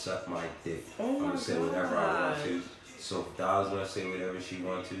you or suck my dick. I'm gonna say whatever I want to. So if Dol's gonna say whatever she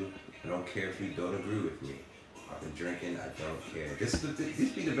wants to, I don't care if you don't agree with me. I've been drinking, I don't care. This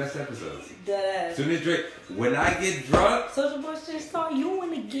be the best episode. Soon as drink, when I get drunk, Social Boy should start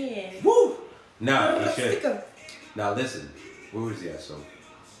yawing again. Woo! Nah, he should. Now listen, where was he at? So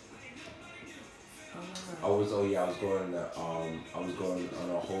I was going on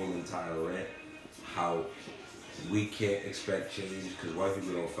a whole entire rant how we can't expect change because white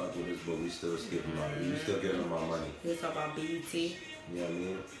people don't fuck with us, but we still give them money. We still give them our money. You talk about BET. You know what I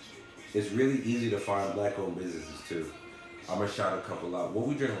mean? It's really easy to find black-owned businesses too. I'm gonna shout a couple out. What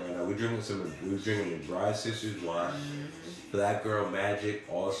we drinking right now? We drinking McBride Sisters wine, Black Girl Magic.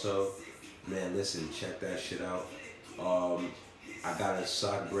 Also, man, listen, check that shit out. I got a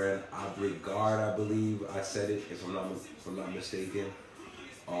sock brand, Abrigard, I believe I said it if I'm not mistaken.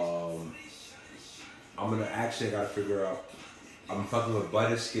 I gotta figure out. I'm fucking with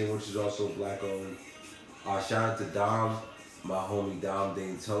Butterskin, which is also black-owned. Shout out to Dom. My homie Dom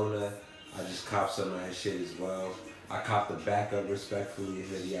Daytona, I just copped some of that shit as well. I copped the Backup Respectfully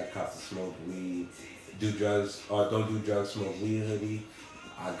hoodie. I copped the Smoke Weed, Don't Do Drugs, Smoke Weed hoodie.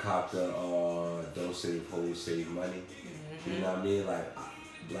 I copped the Don't Save Hoes, Save Money. You know what I mean? Like,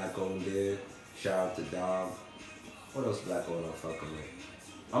 black owned there. Shout out to Dom. What else black owned I'm fucking with?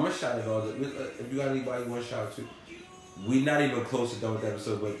 I'm gonna shout it all. If you got anybody you want to shout out to, we not even close to done with the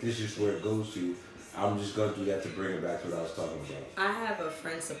episode, but this is where it goes to. I'm just gonna do that to bring it back to what I was talking about. I have a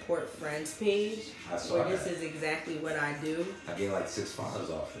friend support friends page where this is exactly what I do. I get like 6 followers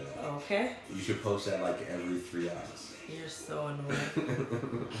off of that. Okay. You should post that like every 3 hours. You're so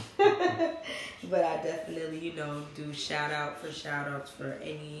annoying. But I definitely, do shout outs for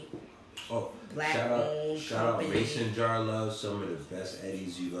any black owned shout out Mason Jar Love, some of the best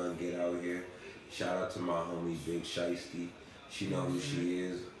Eddies you gonna get out here. Shout out to my homie Big Shiesty. She know who she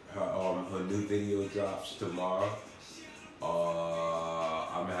is. Her new video drops tomorrow.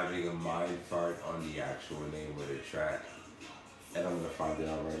 I'm having a mind fart on the actual name of the track. And I'm gonna find it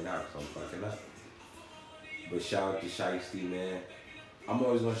out right now because I'm fucking up. But shout out to Shiesty, man. I'm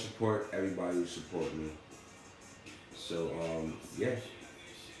always gonna support everybody who support me. So yeah.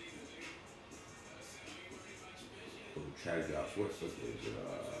 Oh, track drops. What is it?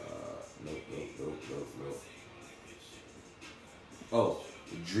 Nope. Oh,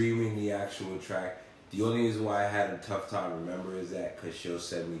 Dreaming, the actual track. The only reason why I had a tough time remember is that because she'll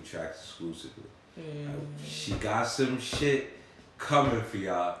send me tracks exclusively. She got some shit coming for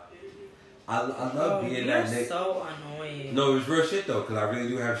y'all. I love being that nigga. So annoying. No, it was real shit though, because I really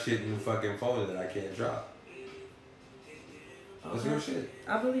do have shit in the fucking phone that I can't drop. That's real shit.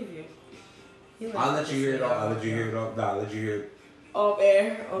 I believe you. I'll let you hear it all. I'll let you hear it all. Nah, I'll let you hear it. Off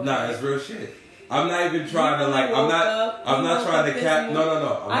air. Okay. Nah, it's real shit. I'm not even trying to like. I'm not trying to cap.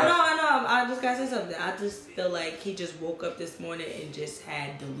 No. I know. I just gotta say something. I just feel like he just woke up this morning and just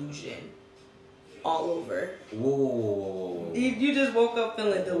had delusion all over. Whoa. You just woke up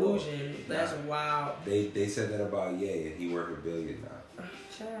feeling delusion. That's wild. They said that about Ye, and he worth $1 billion now.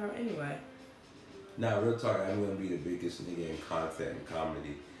 Shout out anyway. Nah, real talk. I'm gonna be the biggest nigga in content and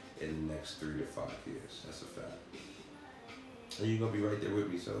comedy in the next 3 to 5 years. That's a fact. And you're gonna be right there with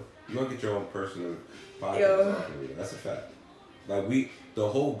me, so you're gonna get your own personal podcast. That's a fact. Like the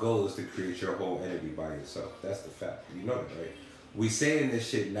whole goal is to create your whole entity by yourself. That's the fact. You know that, right? We saying this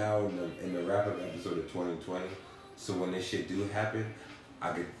shit now in the wrap up episode of 2020. So when this shit do happen,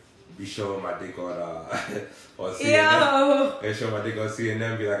 I could be showing my dick on CNN. And show my dick on CNN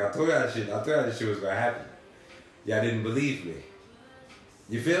and be like, I told y'all this shit was gonna happen. Y'all didn't believe me.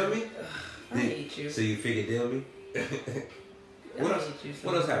 You feel me? I hate you. So you figured deal me?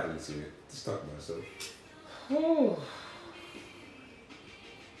 What else happened this year? Let's talk about something.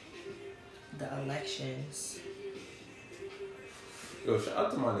 The elections. Yo, shout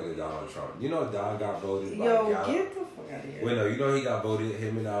out to my nigga Donald Trump. You know Don got voted by Yo, Gallup. get the fuck out of here. Wait, no, you know he got voted,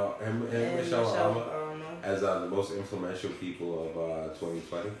 him and Michelle Obama, as the most influential people of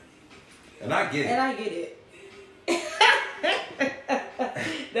 2020. And I get it.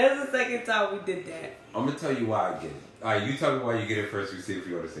 That's the second time we did that. I'm going to tell you why I get it. Alright, you tell me why you get it first. We see if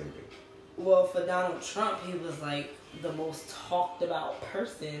you're on the same thing. Well, for Donald Trump, he was like the most talked about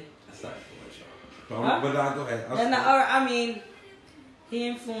person. That's not influential. But go ahead. He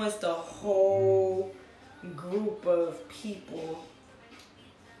influenced a whole group of people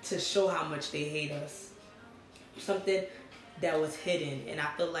to show how much they hate us. Something that was hidden. And I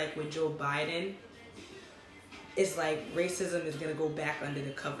feel like with Joe Biden, it's like racism is going to go back under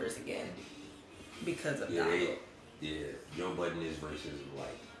the covers again because of Donald. Yeah, Joe Budden is racism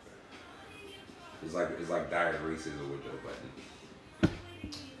it's like direct racism with Joe Budden.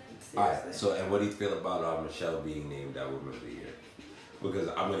 Alright, so and what do you feel about Michelle being named that Woman of the Year? Because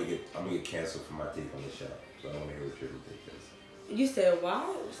I'm gonna get canceled for my take on the show. So I wanna hear what your take is. You said why?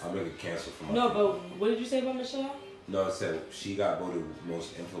 I'm gonna get canceled for my No, take. but what did you say about Michelle? No, it said she got voted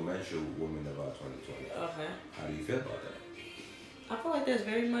most influential woman of 2020. Okay. How do you feel about that? I feel like that's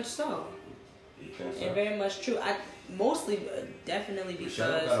very much so. You think so? And very much true. I mostly, definitely because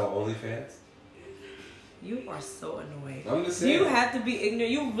Michelle got on OnlyFans? you are so annoying. I'm just saying. You have to be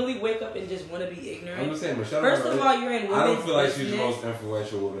ignorant. You really wake up and just want to be ignorant. I'm just saying, Michelle. First of all, you're in women's I don't feel like business. she's the most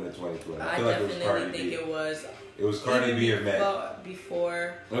influential woman in 2020. I feel like definitely think it was. It was Cardi B and Meg.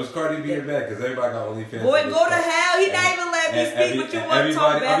 Before. It was Cardi B and Meg because everybody got OnlyFans. Boy, go to hell. He not even let me speak, but you want to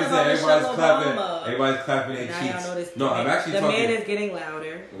talk bad about Michelle Obama. Everybody's clapping their cheeks. Y'all know this. No, I'm actually talking. The man is getting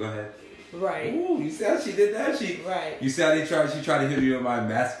louder. Go ahead. Right. Ooh, you see how she did that? Right. You see how she tried to hit me with my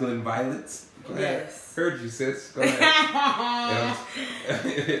masculine violence? Go ahead. Yes. Heard you, sis. Go ahead.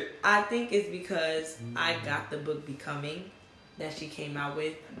 I think it's because I got the book Becoming that she came out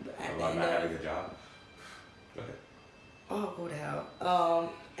with at the I'm end not of. having a job. Go ahead. Oh, go to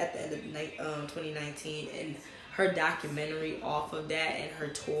hell. At the end of 2019, and her documentary off of that and her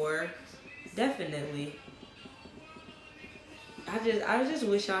tour, definitely. I just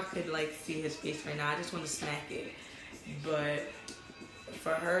wish I could like see his face right now. I just want to smack it. But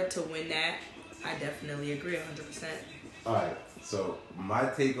for her to win that, I definitely agree 100%. Alright, so my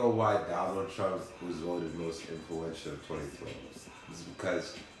take on why Donald Trump was voted most influential of 2020 is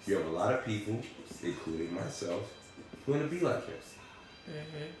because you have a lot of people, including myself, who want to be like him.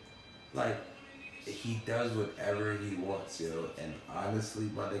 Mm-hmm. Like, he does whatever he wants, and honestly,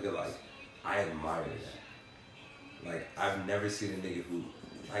 my nigga, like, I admire that. Like, I've never seen a nigga who,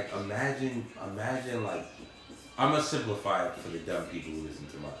 like, imagine, like, I'm gonna simplify it for the dumb people who listen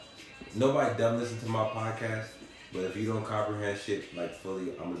to nobody dumb listen to my podcast, but if you don't comprehend shit, like,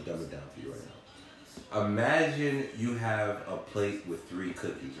 fully, I'm gonna dumb it down for you right now. Imagine you have a plate with 3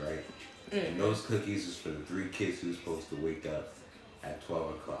 cookies, right? Mm-hmm. And those cookies is for the 3 kids who's supposed to wake up at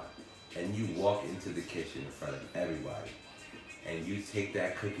 12 o'clock and you walk into the kitchen in front of everybody and you take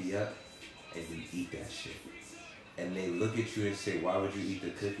that cookie up and you eat that shit. And they look at you and say, why would you eat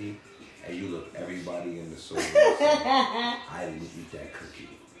the cookie? And you look everybody in the soul and say, I didn't eat that cookie.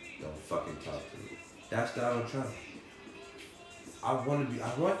 Don't fucking talk to me. That's Donald Trump. I want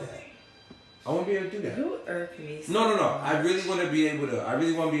that. I want to be able to do that. You irk me. No. I really want to be able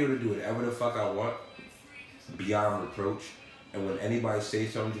to do whatever the fuck I want, beyond reproach. And when anybody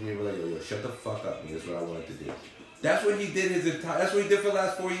says something to me, we're like, yo, shut the fuck up, man. That's what I wanted to do. That's what he did that's what he did for the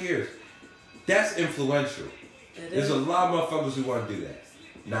last 4 years. That's influential. There's a lot of motherfuckers who want to do that.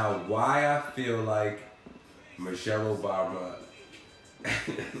 Now, why I feel like Michelle Obama...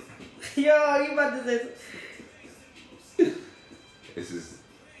 Yo, you about to say... This is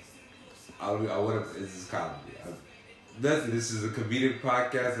comedy. This is a comedic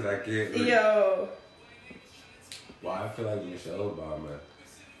podcast and I can't... Yo. Why I feel like Michelle Obama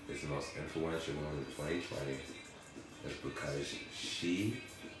is the most influential woman in 2020 is because she,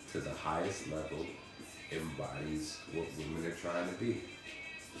 to the highest level, embodies what women are trying to be.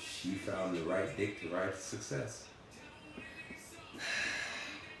 She found the right dick to ride to success.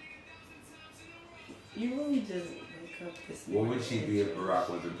 You really just wake up this What would she be if Barack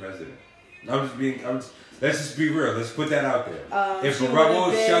wasn't president? Let's just be real. Let's put that out there. If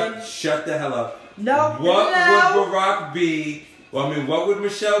Barack was shut the hell up. No. What would Barack be? Well, I mean, what would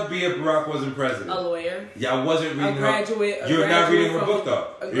Michelle be if Barack wasn't president? A lawyer. Yeah, I wasn't reading her. You're not reading her book,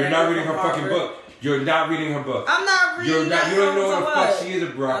 though. You're not reading her fucking book. You're not reading her book. I'm not reading You don't know who the fuck she is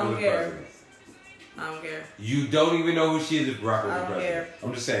if Barack was president. I don't care. You don't even know who she is if Barack was president. Care.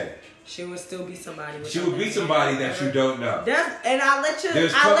 I'm just saying. She would still be somebody. She would be somebody that you don't know. And I'll let you.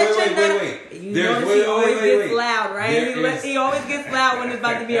 Wait. You notice he always gets loud, right? He always gets loud when it's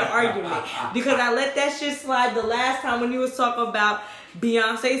about to be an argument. Because I let that shit slide the last time when he was talking about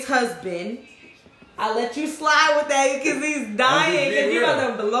Beyonce's husband. I let you slide with that because he's dying. Because you're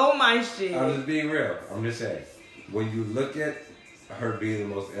about to blow my shit. I'm just being real. I'm just saying. When you look at her being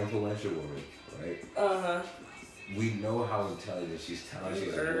the most influential woman, right? We know how intelligent she's talented.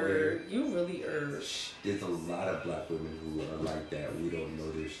 She's a lawyer. You really urge. There's a lot of black women who are like that. We don't know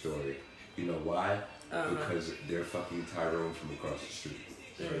their story. You know why? Because they're fucking Tyrone from across the street.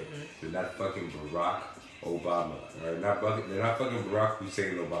 Right? They're not fucking Barack Obama. Right? They're not fucking Barack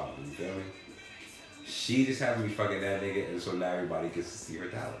Hussein Obama. You feel me? She just happened to be fucking that nigga, and so now everybody gets to see her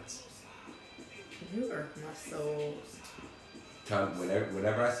talents. You irk my soul.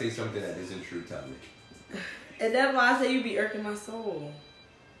 Whenever I say something that isn't true, tell me. And that's why I say you be irking my soul.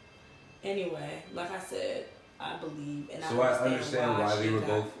 Anyway, like I said, I believe and so I understand why they were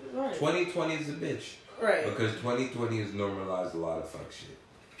both. Right. 2020 is a bitch. Right. Because 2020 has normalized a lot of fuck shit.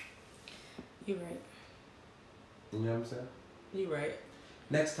 You right. You know what I'm saying? You right.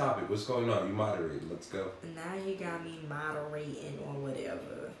 Next topic. What's going on? You moderating. Let's go. Now you got me moderating or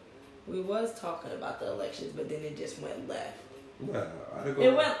whatever. We was talking about the elections, but then it just went left. Well,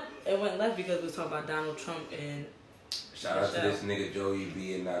 it went left because we was talking about Donald Trump and shout out to this nigga Joey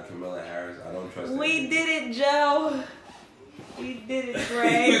B and not Kamala Harris. I don't trust. We did it, Joe. We did it,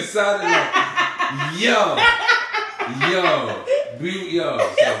 Trey. You sounded like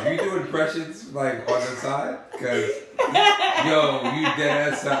So you do impressions like on the side, cause you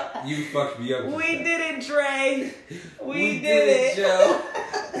dead ass. You fucked me up. We did it, Trey. We did it, Joe.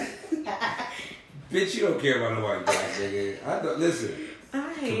 Bitch, you don't care about no white black nigga. Listen,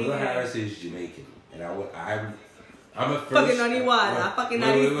 Kamala Harris is Jamaican, and I'm a first. Fucking on you wine. I fucking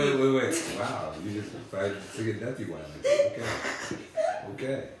not easy. Wait. Wow, you just decided to sing a dirty wine like that.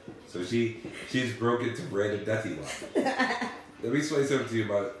 Okay. So she's broken to random dirty wine. Let me explain something to you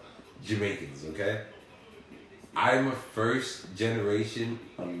about Jamaicans, okay? I'm a first generation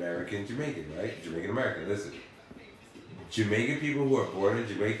American Jamaican, right? Jamaican American. Listen, Jamaican people who are born in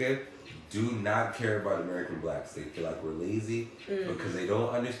Jamaica do not care about American blacks. They feel like we're lazy because they don't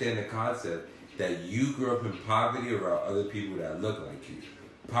understand the concept that you grew up in poverty around other people that look like you.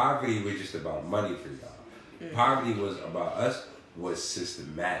 Poverty was just about money for y'all. Poverty was about us, was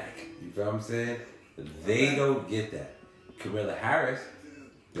systematic. You feel what I'm saying? They don't get that. Kamala Harris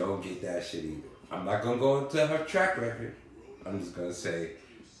don't get that shit either. I'm not going to go into her track record. I'm just going to say,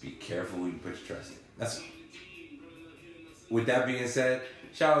 be careful who you put your trust in. That's all. With that being said,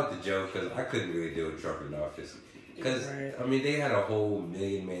 shout out to Joe, because I couldn't really deal with Trump in office. Because, I mean, they had a whole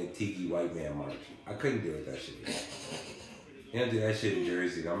million-man tiki white man march. I couldn't deal with that shit. You don't do that shit in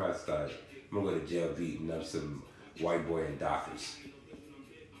Jersey. I'm going to start. I'm going to go to jail beating up some white boy in Dockers.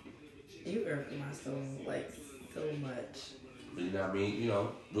 You irk my soul, like, so much. You know what I mean? You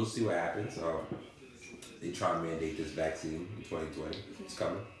know, we'll see what happens. they try to mandate this vaccine in 2020. It's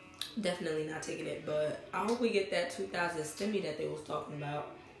coming. Definitely not taking it, but I hope we get that 2,000 stimmy that they was talking about.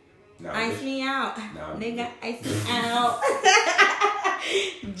 Nah, Ice me out. Nah, Nigga, ice me out.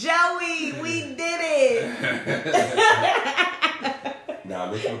 Joey, we did it. Nah,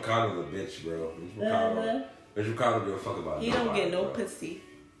 Mitch McConnell's a bitch, bro. Mitch McConnell give a fuck about He don't get no bro. pussy.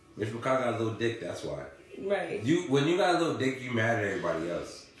 Mitch McConnell got a little dick, that's why. Right. When you got a little dick, you mad at everybody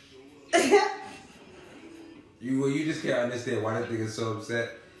else. You just can't understand why that nigga is so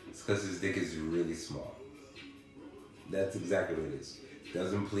upset. It's because his dick is really small. That's exactly what it is.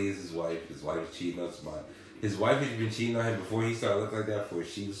 Doesn't please his wife. His wife is cheating on somebody. His wife has been cheating on him before he started looking like that. Before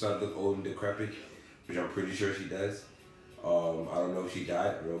she started to look old and decrepit, which I'm pretty sure she does. I don't know if she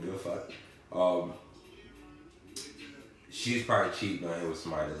died. I don't give a fuck. She's probably cheating on him with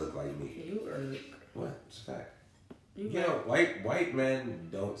somebody that look like me. You irk. What? It's a fact. You know, white men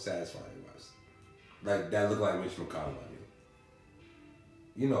don't satisfy anyone. Like that look like Mitch McConnell. I mean,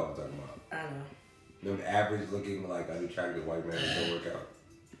 you know what I'm talking about. I know. Them average looking, like unattractive white men that don't work out.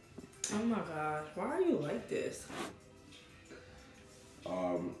 Oh my gosh, why are you like this?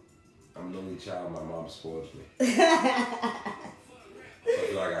 I'm an only child. My mom spoils me. I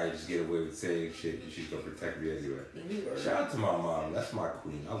feel like I just get away with saying shit and she's gonna protect me anyway. Shout out to my mom. That's my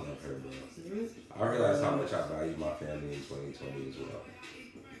queen. I love her, bro. I realize how much I value my family in 2020 as well.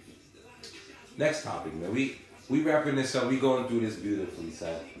 Next topic, man. We wrapping this up. We going through this beautifully,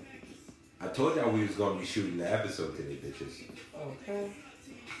 son. I told y'all we was gonna be shooting the episode today, bitches. Okay.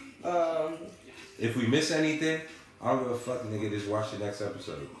 If we miss anything, I don't give a fuck, nigga. Just watch the next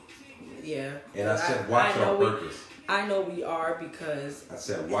episode. Yeah. And I said watch on purpose. I know we are because I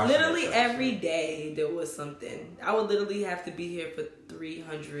said watch. Literally every day there was something. I would literally have to be here for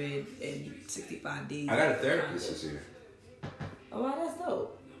 365 days. I got a therapist this year. Oh, wow, that's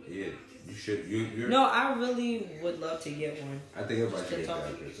dope. Yeah, you should. You're. No, I really would love to get one. I think everybody should get a talk-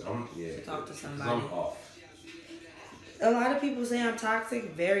 therapist. to talk to 'cause somebody. I'm off. A lot of people say I'm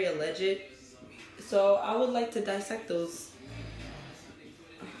toxic, very alleged. So I would like to dissect those.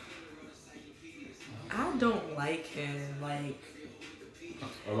 I don't like him. Like,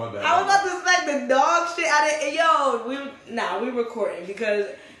 Oh my bad. I was about to smack the dog shit out of. We recording because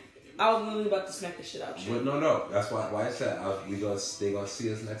I was literally about to smack the shit out of you. But no. That's why I said they gonna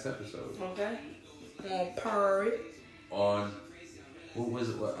see us next episode. Okay. On Purr. On what was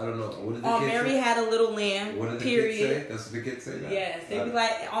it? What I don't know. What did the On kids Mary say? Had a Little Lamb. What did the period. kids say? That's what the kids say now. Yes, they be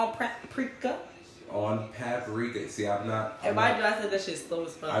like on paprika. On paprika. See, I'm not. If I said that shit slow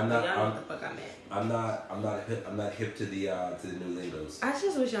as fuck. I'm not- Y'all know what the fuck I meant. I'm not hip to the new lingos. I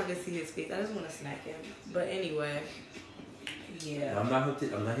just wish y'all could see his face. I just want to smack him. But anyway, yeah. I'm not hip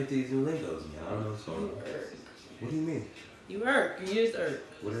to these new lingos, man. I don't know what's going You on. irk. What do you mean? You irk. You just irk.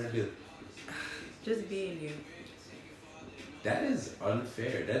 What did I do? Just being you. That is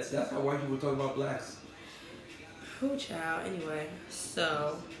unfair. That's how white people talk about blacks. Who child? Anyway,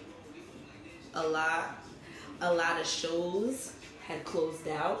 so a lot of shows had closed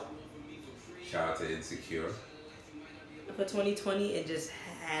out Shout out to Insecure. for 2020 and just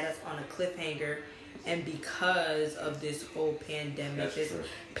had us on a cliffhanger. And because of this whole pandemic, That's this true.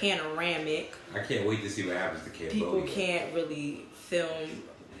 panoramic, I can't wait to see what happens to Cambodia. people can't really film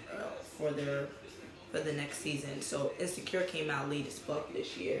for the next season. So Insecure came out late as fuck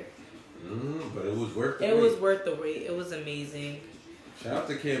this year. But it was worth it. It was worth the wait. It was amazing. Shout out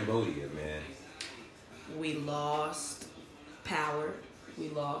to Cambodia, man. We lost power. We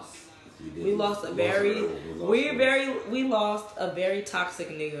lost. did. We lost a very toxic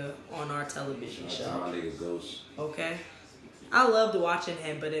nigga on our television Shout out to show. my nigga Ghost. Okay, I loved watching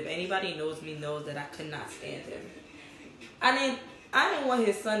him, but if anybody knows me, knows that I could not stand him. I didn't want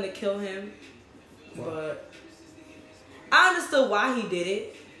his son to kill him, but I understood why he did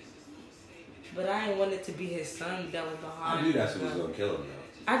it. But I didn't want it to be his son that was behind. I knew that's who was gonna kill him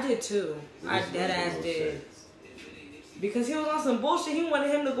though. I did too. I This dead makes ass no did. sense. Because he was on some bullshit. He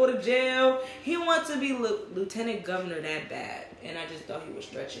wanted him to go to jail. He wanted to be lieutenant governor that bad. And I just thought he was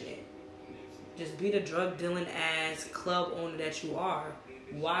stretching it. Just be the drug dealing ass club owner that you are.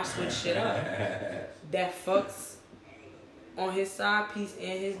 Why switch shit up? That fucks on his side piece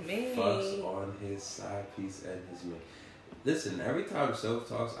and his man. Fucks on his side piece and his man. Listen, every time Soph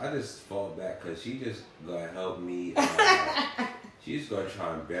talks, I just fall back because she just gonna help me. She's gonna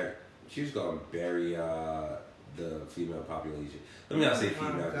try and bury. She's gonna bury the female population. Let me not say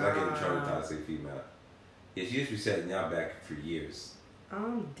female because I get in trouble when I say female. Yeah, she just be setting y'all back for years.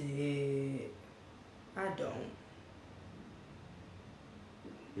 I'm dead. I don't.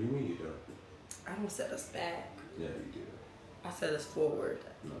 What do you mean you don't? I don't set us back. Yeah, you do. I set us forward.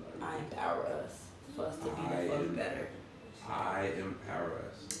 No, I empower us. for us to be the fuck better. I am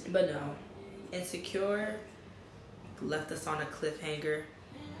Paris. But no, Insecure left us on a cliffhanger.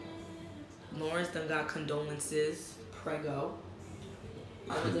 Lawrence done got condolences. Prego.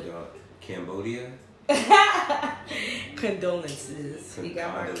 Cambodia. Condolences. He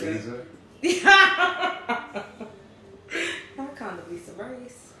got my Condoleezza. Not Condoleezza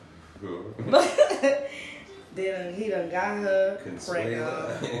Rice. Cool. But then he done got her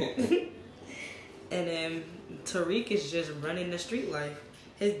Consuela. Prego. And then Tariq is just running the street life.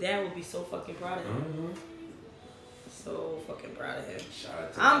 His dad would be so fucking proud of him. Mm-hmm. So fucking proud of him. Shout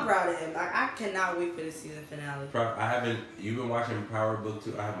out to I'm him. proud of him. Like, I cannot wait for the season finale. I haven't. You've been watching Power Book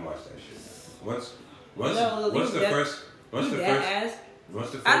 2? I haven't watched that shit. What's No, the first? What's the first?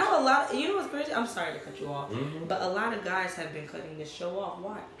 I know a lot. You know what's crazy? I'm sorry to cut you off, Mm-hmm. but a lot of guys have been cutting this show off.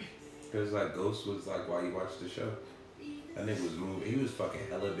 Why? Because like Ghost was like, why you watched the show? That nigga was moving. He was fucking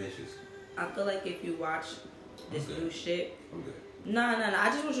hella bitches. I feel like if you watch this Okay. new shit, I'm good. nah. I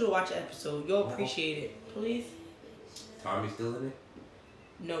just want you to watch the episode. You'll appreciate it, please. Tommy's still in it?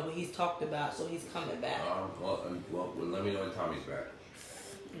 No, but he's talked about, so he's coming back. Well, let me know when Tommy's back.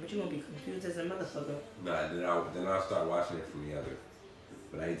 But you're gonna be confused as a motherfucker. Nah, then I'll start watching it from the other.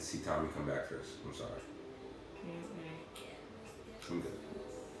 But I need to see Tommy come back first. I'm sorry. I'm good.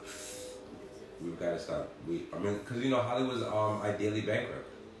 We've got to stop. Because Hollywood's ideally bankrupt.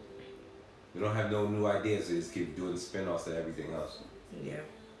 We don't have no new ideas. They just keep doing spin-offs to everything else. Yeah,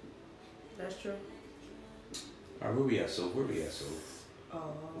 that's true. All right, where we at, so?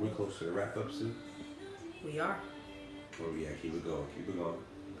 Oh, We close to the wrap-up soon? we are. Where we at? Keep it going.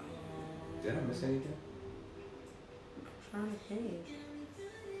 Did I miss anything? I'm trying to think.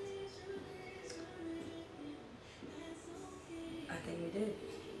 I think we did.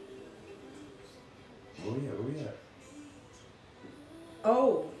 Where we at?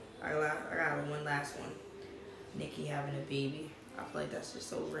 Oh, I got one last one. Nikki having a baby. I feel like that's just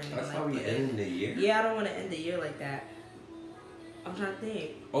so random. That's like, how we ending the year? Yeah, I don't want to end the year like that. I'm trying to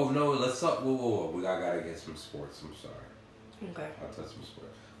think. Oh, no, let's talk. Whoa. We gotta get some sports. I'm sorry. Okay. I'll touch some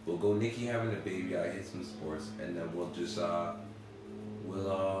sports. We'll go Nikki having a baby. I hit some sports, and then we'll just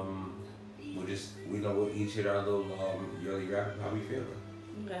we'll each hit our little yearly wrap up. How we feeling?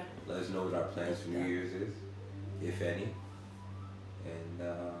 Okay. Let us know what our plans for New Year's is, if any. And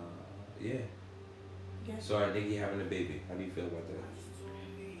yeah. Yeah. So Nikki having a baby. How do you feel about that?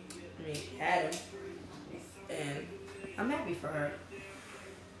 I mean, Adam, and I'm happy for her.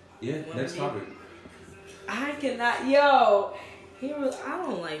 Yeah. Next topic. I cannot. Yo, I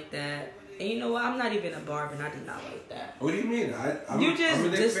don't like that. And you know what? I'm not even a barber, and I did not like that. What do you mean? I'm You a just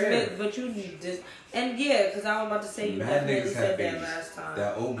Nick dismissed, fan. but you just and yeah, because I was about to say you Mad definitely niggas said have that babies. last time.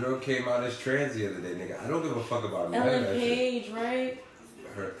 That old girl came out as trans the other day, nigga. I don't give a fuck about none of Ellen that shit. Page, right?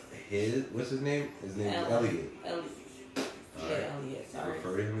 What's his name? His name is Elliot. Elliot. All Yeah, right. Elliot. Sorry.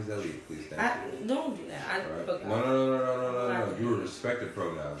 Refer to him as Elliot, please. Thank you. Don't do that. I All right. forgot. No. You respect the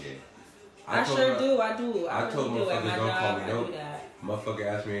pronouns, yeah. I sure do. I do. I told really do. At motherfuckers my don't call job, me I no. do that. Motherfucker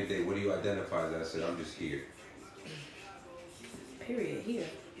asked me today, what do you identify as? I said, I'm just here. Period. Here.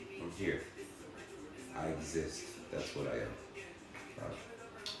 I'm here. I exist. That's what I am.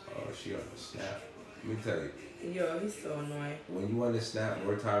 Oh, she on the snap. Let me tell you. Yo, he's so annoying. When you want to snap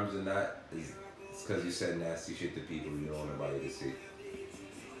more times than not, it's because you said nasty shit to people you don't want nobody to see.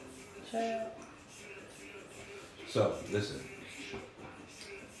 Child. So, listen.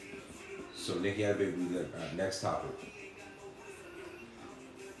 So, Nikki had a baby. Next topic.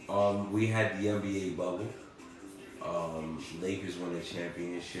 We had the NBA bubble. Lakers won the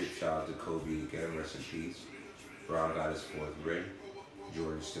championship. Shout out to Kobe again. Rest in peace. Brown got his 4th ring.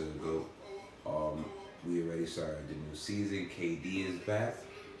 Jordan's still a GOAT. We already started the new season. KD is back.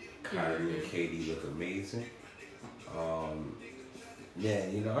 Kyrie and KD look amazing. Yeah,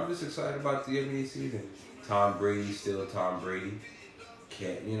 I'm just excited about the NBA season. Tom Brady still Tom Brady.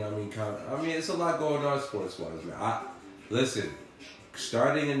 It's a lot going on sports-wise, man. Listen,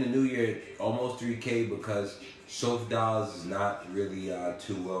 starting in the new year, almost 3K because Soph Dolls is not really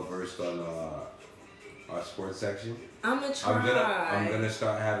too well versed on our sports section. I'ma try. I'm gonna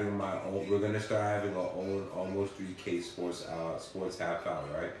start having my own. We're gonna start having our own almost 3K sports half hour,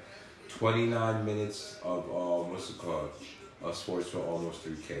 right? 29 minutes of of sports for almost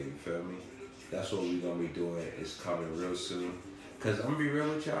 3K. You feel me? That's what we're gonna be doing. It's coming real soon. Cause I'm gonna be real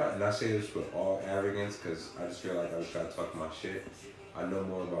with y'all, and I say this with all arrogance, cause I just feel like I just gotta talk my shit. I know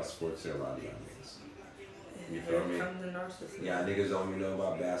more about sports than a lot of y'all niggas. You feel me? Yeah, niggas don't even know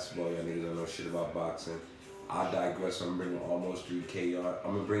about basketball. Y'all niggas don't know shit about boxing. I digress. I'm bringing almost 3K on.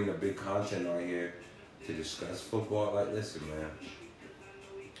 I'm gonna bring the big content on here to discuss football. Like, listen, man.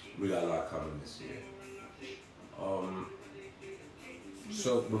 We got a lot coming this year.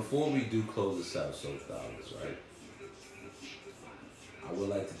 So before we do close this out, so Dollars, right? I would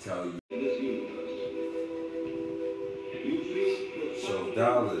like to tell you. So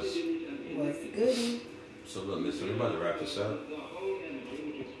Dollars. What's goody? So look, listen, we're about to wrap this up.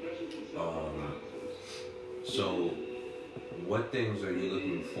 So what things are you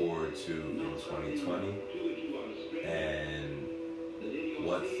looking forward to in 2020? And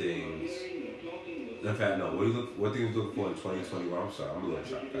what things? In fact, no. What things you looking for in 2021? I'm sorry, I'm a little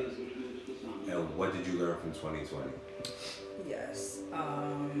shocked, guys. And what did you learn from 2020? Yes.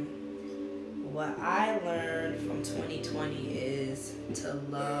 What I learned from 2020 is to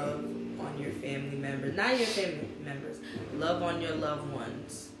love on your family members. Not your family members. Love on your loved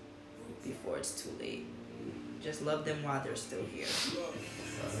ones before it's too late. Just love them while they're still here.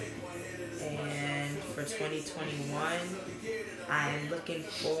 And for 2021, I'm looking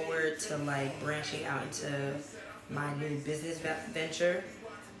forward to like branching out into my new business venture.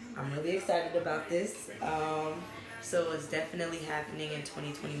 I'm really excited about this. So it's definitely happening in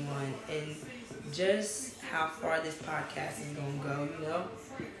 2021. And just how far this podcast is going to go, you know?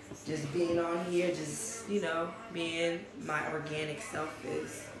 Just being on here, just, you know, being my organic self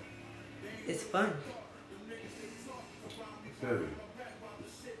it's fun.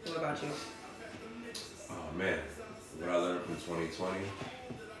 What about you? Oh man, what I learned from 2020,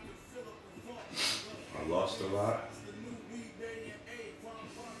 I lost a lot.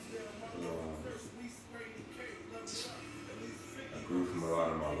 I grew from a lot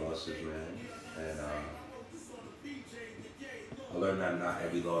of my losses, man, and I learned that not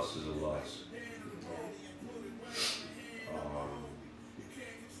every loss is a loss.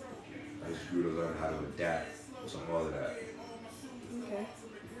 I just grew to learn how to adapt to all of that. Okay.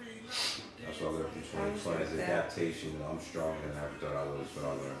 That's what I learned from 2020 is adaptation. I'm stronger than I ever thought I was, what I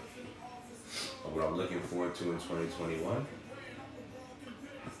learned. And what I'm looking forward to in 2021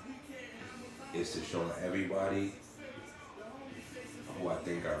 is to show everybody who I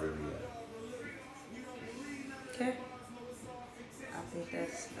think I really am. Okay. I think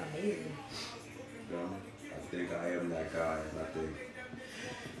that's amazing. You know? I think I am that guy, and I think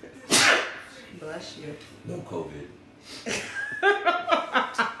Bless you. no COVID.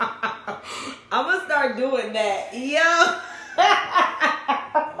 I'm gonna start doing that. Yo.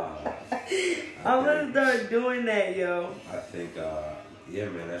 I'm gonna start doing that, yo. I think, yeah,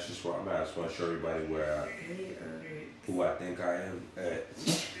 man, that's just where I'm at. I just want to show everybody who I think I am at.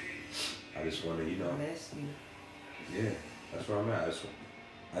 I just want to, you know. Bless you. Yeah, that's where I'm at.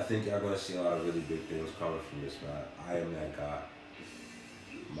 I think y'all gonna see a lot of really big things coming from this, man. I am that guy.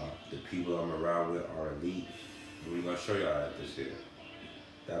 The people I'm around with are elite. And we're gonna show y'all that this year.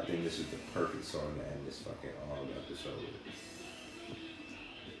 I think this is the perfect song to end this fucking episode with.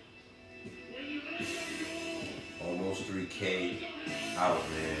 Almost 3K out,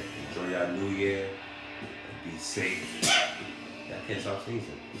 man. Enjoy y'all new year. Be safe. Y'all can't stop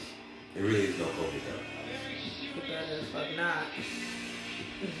sneezing. There really is no COVID though. You better the fuck not.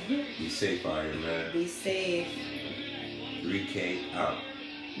 Be safe out here, man. Be safe. 3K out.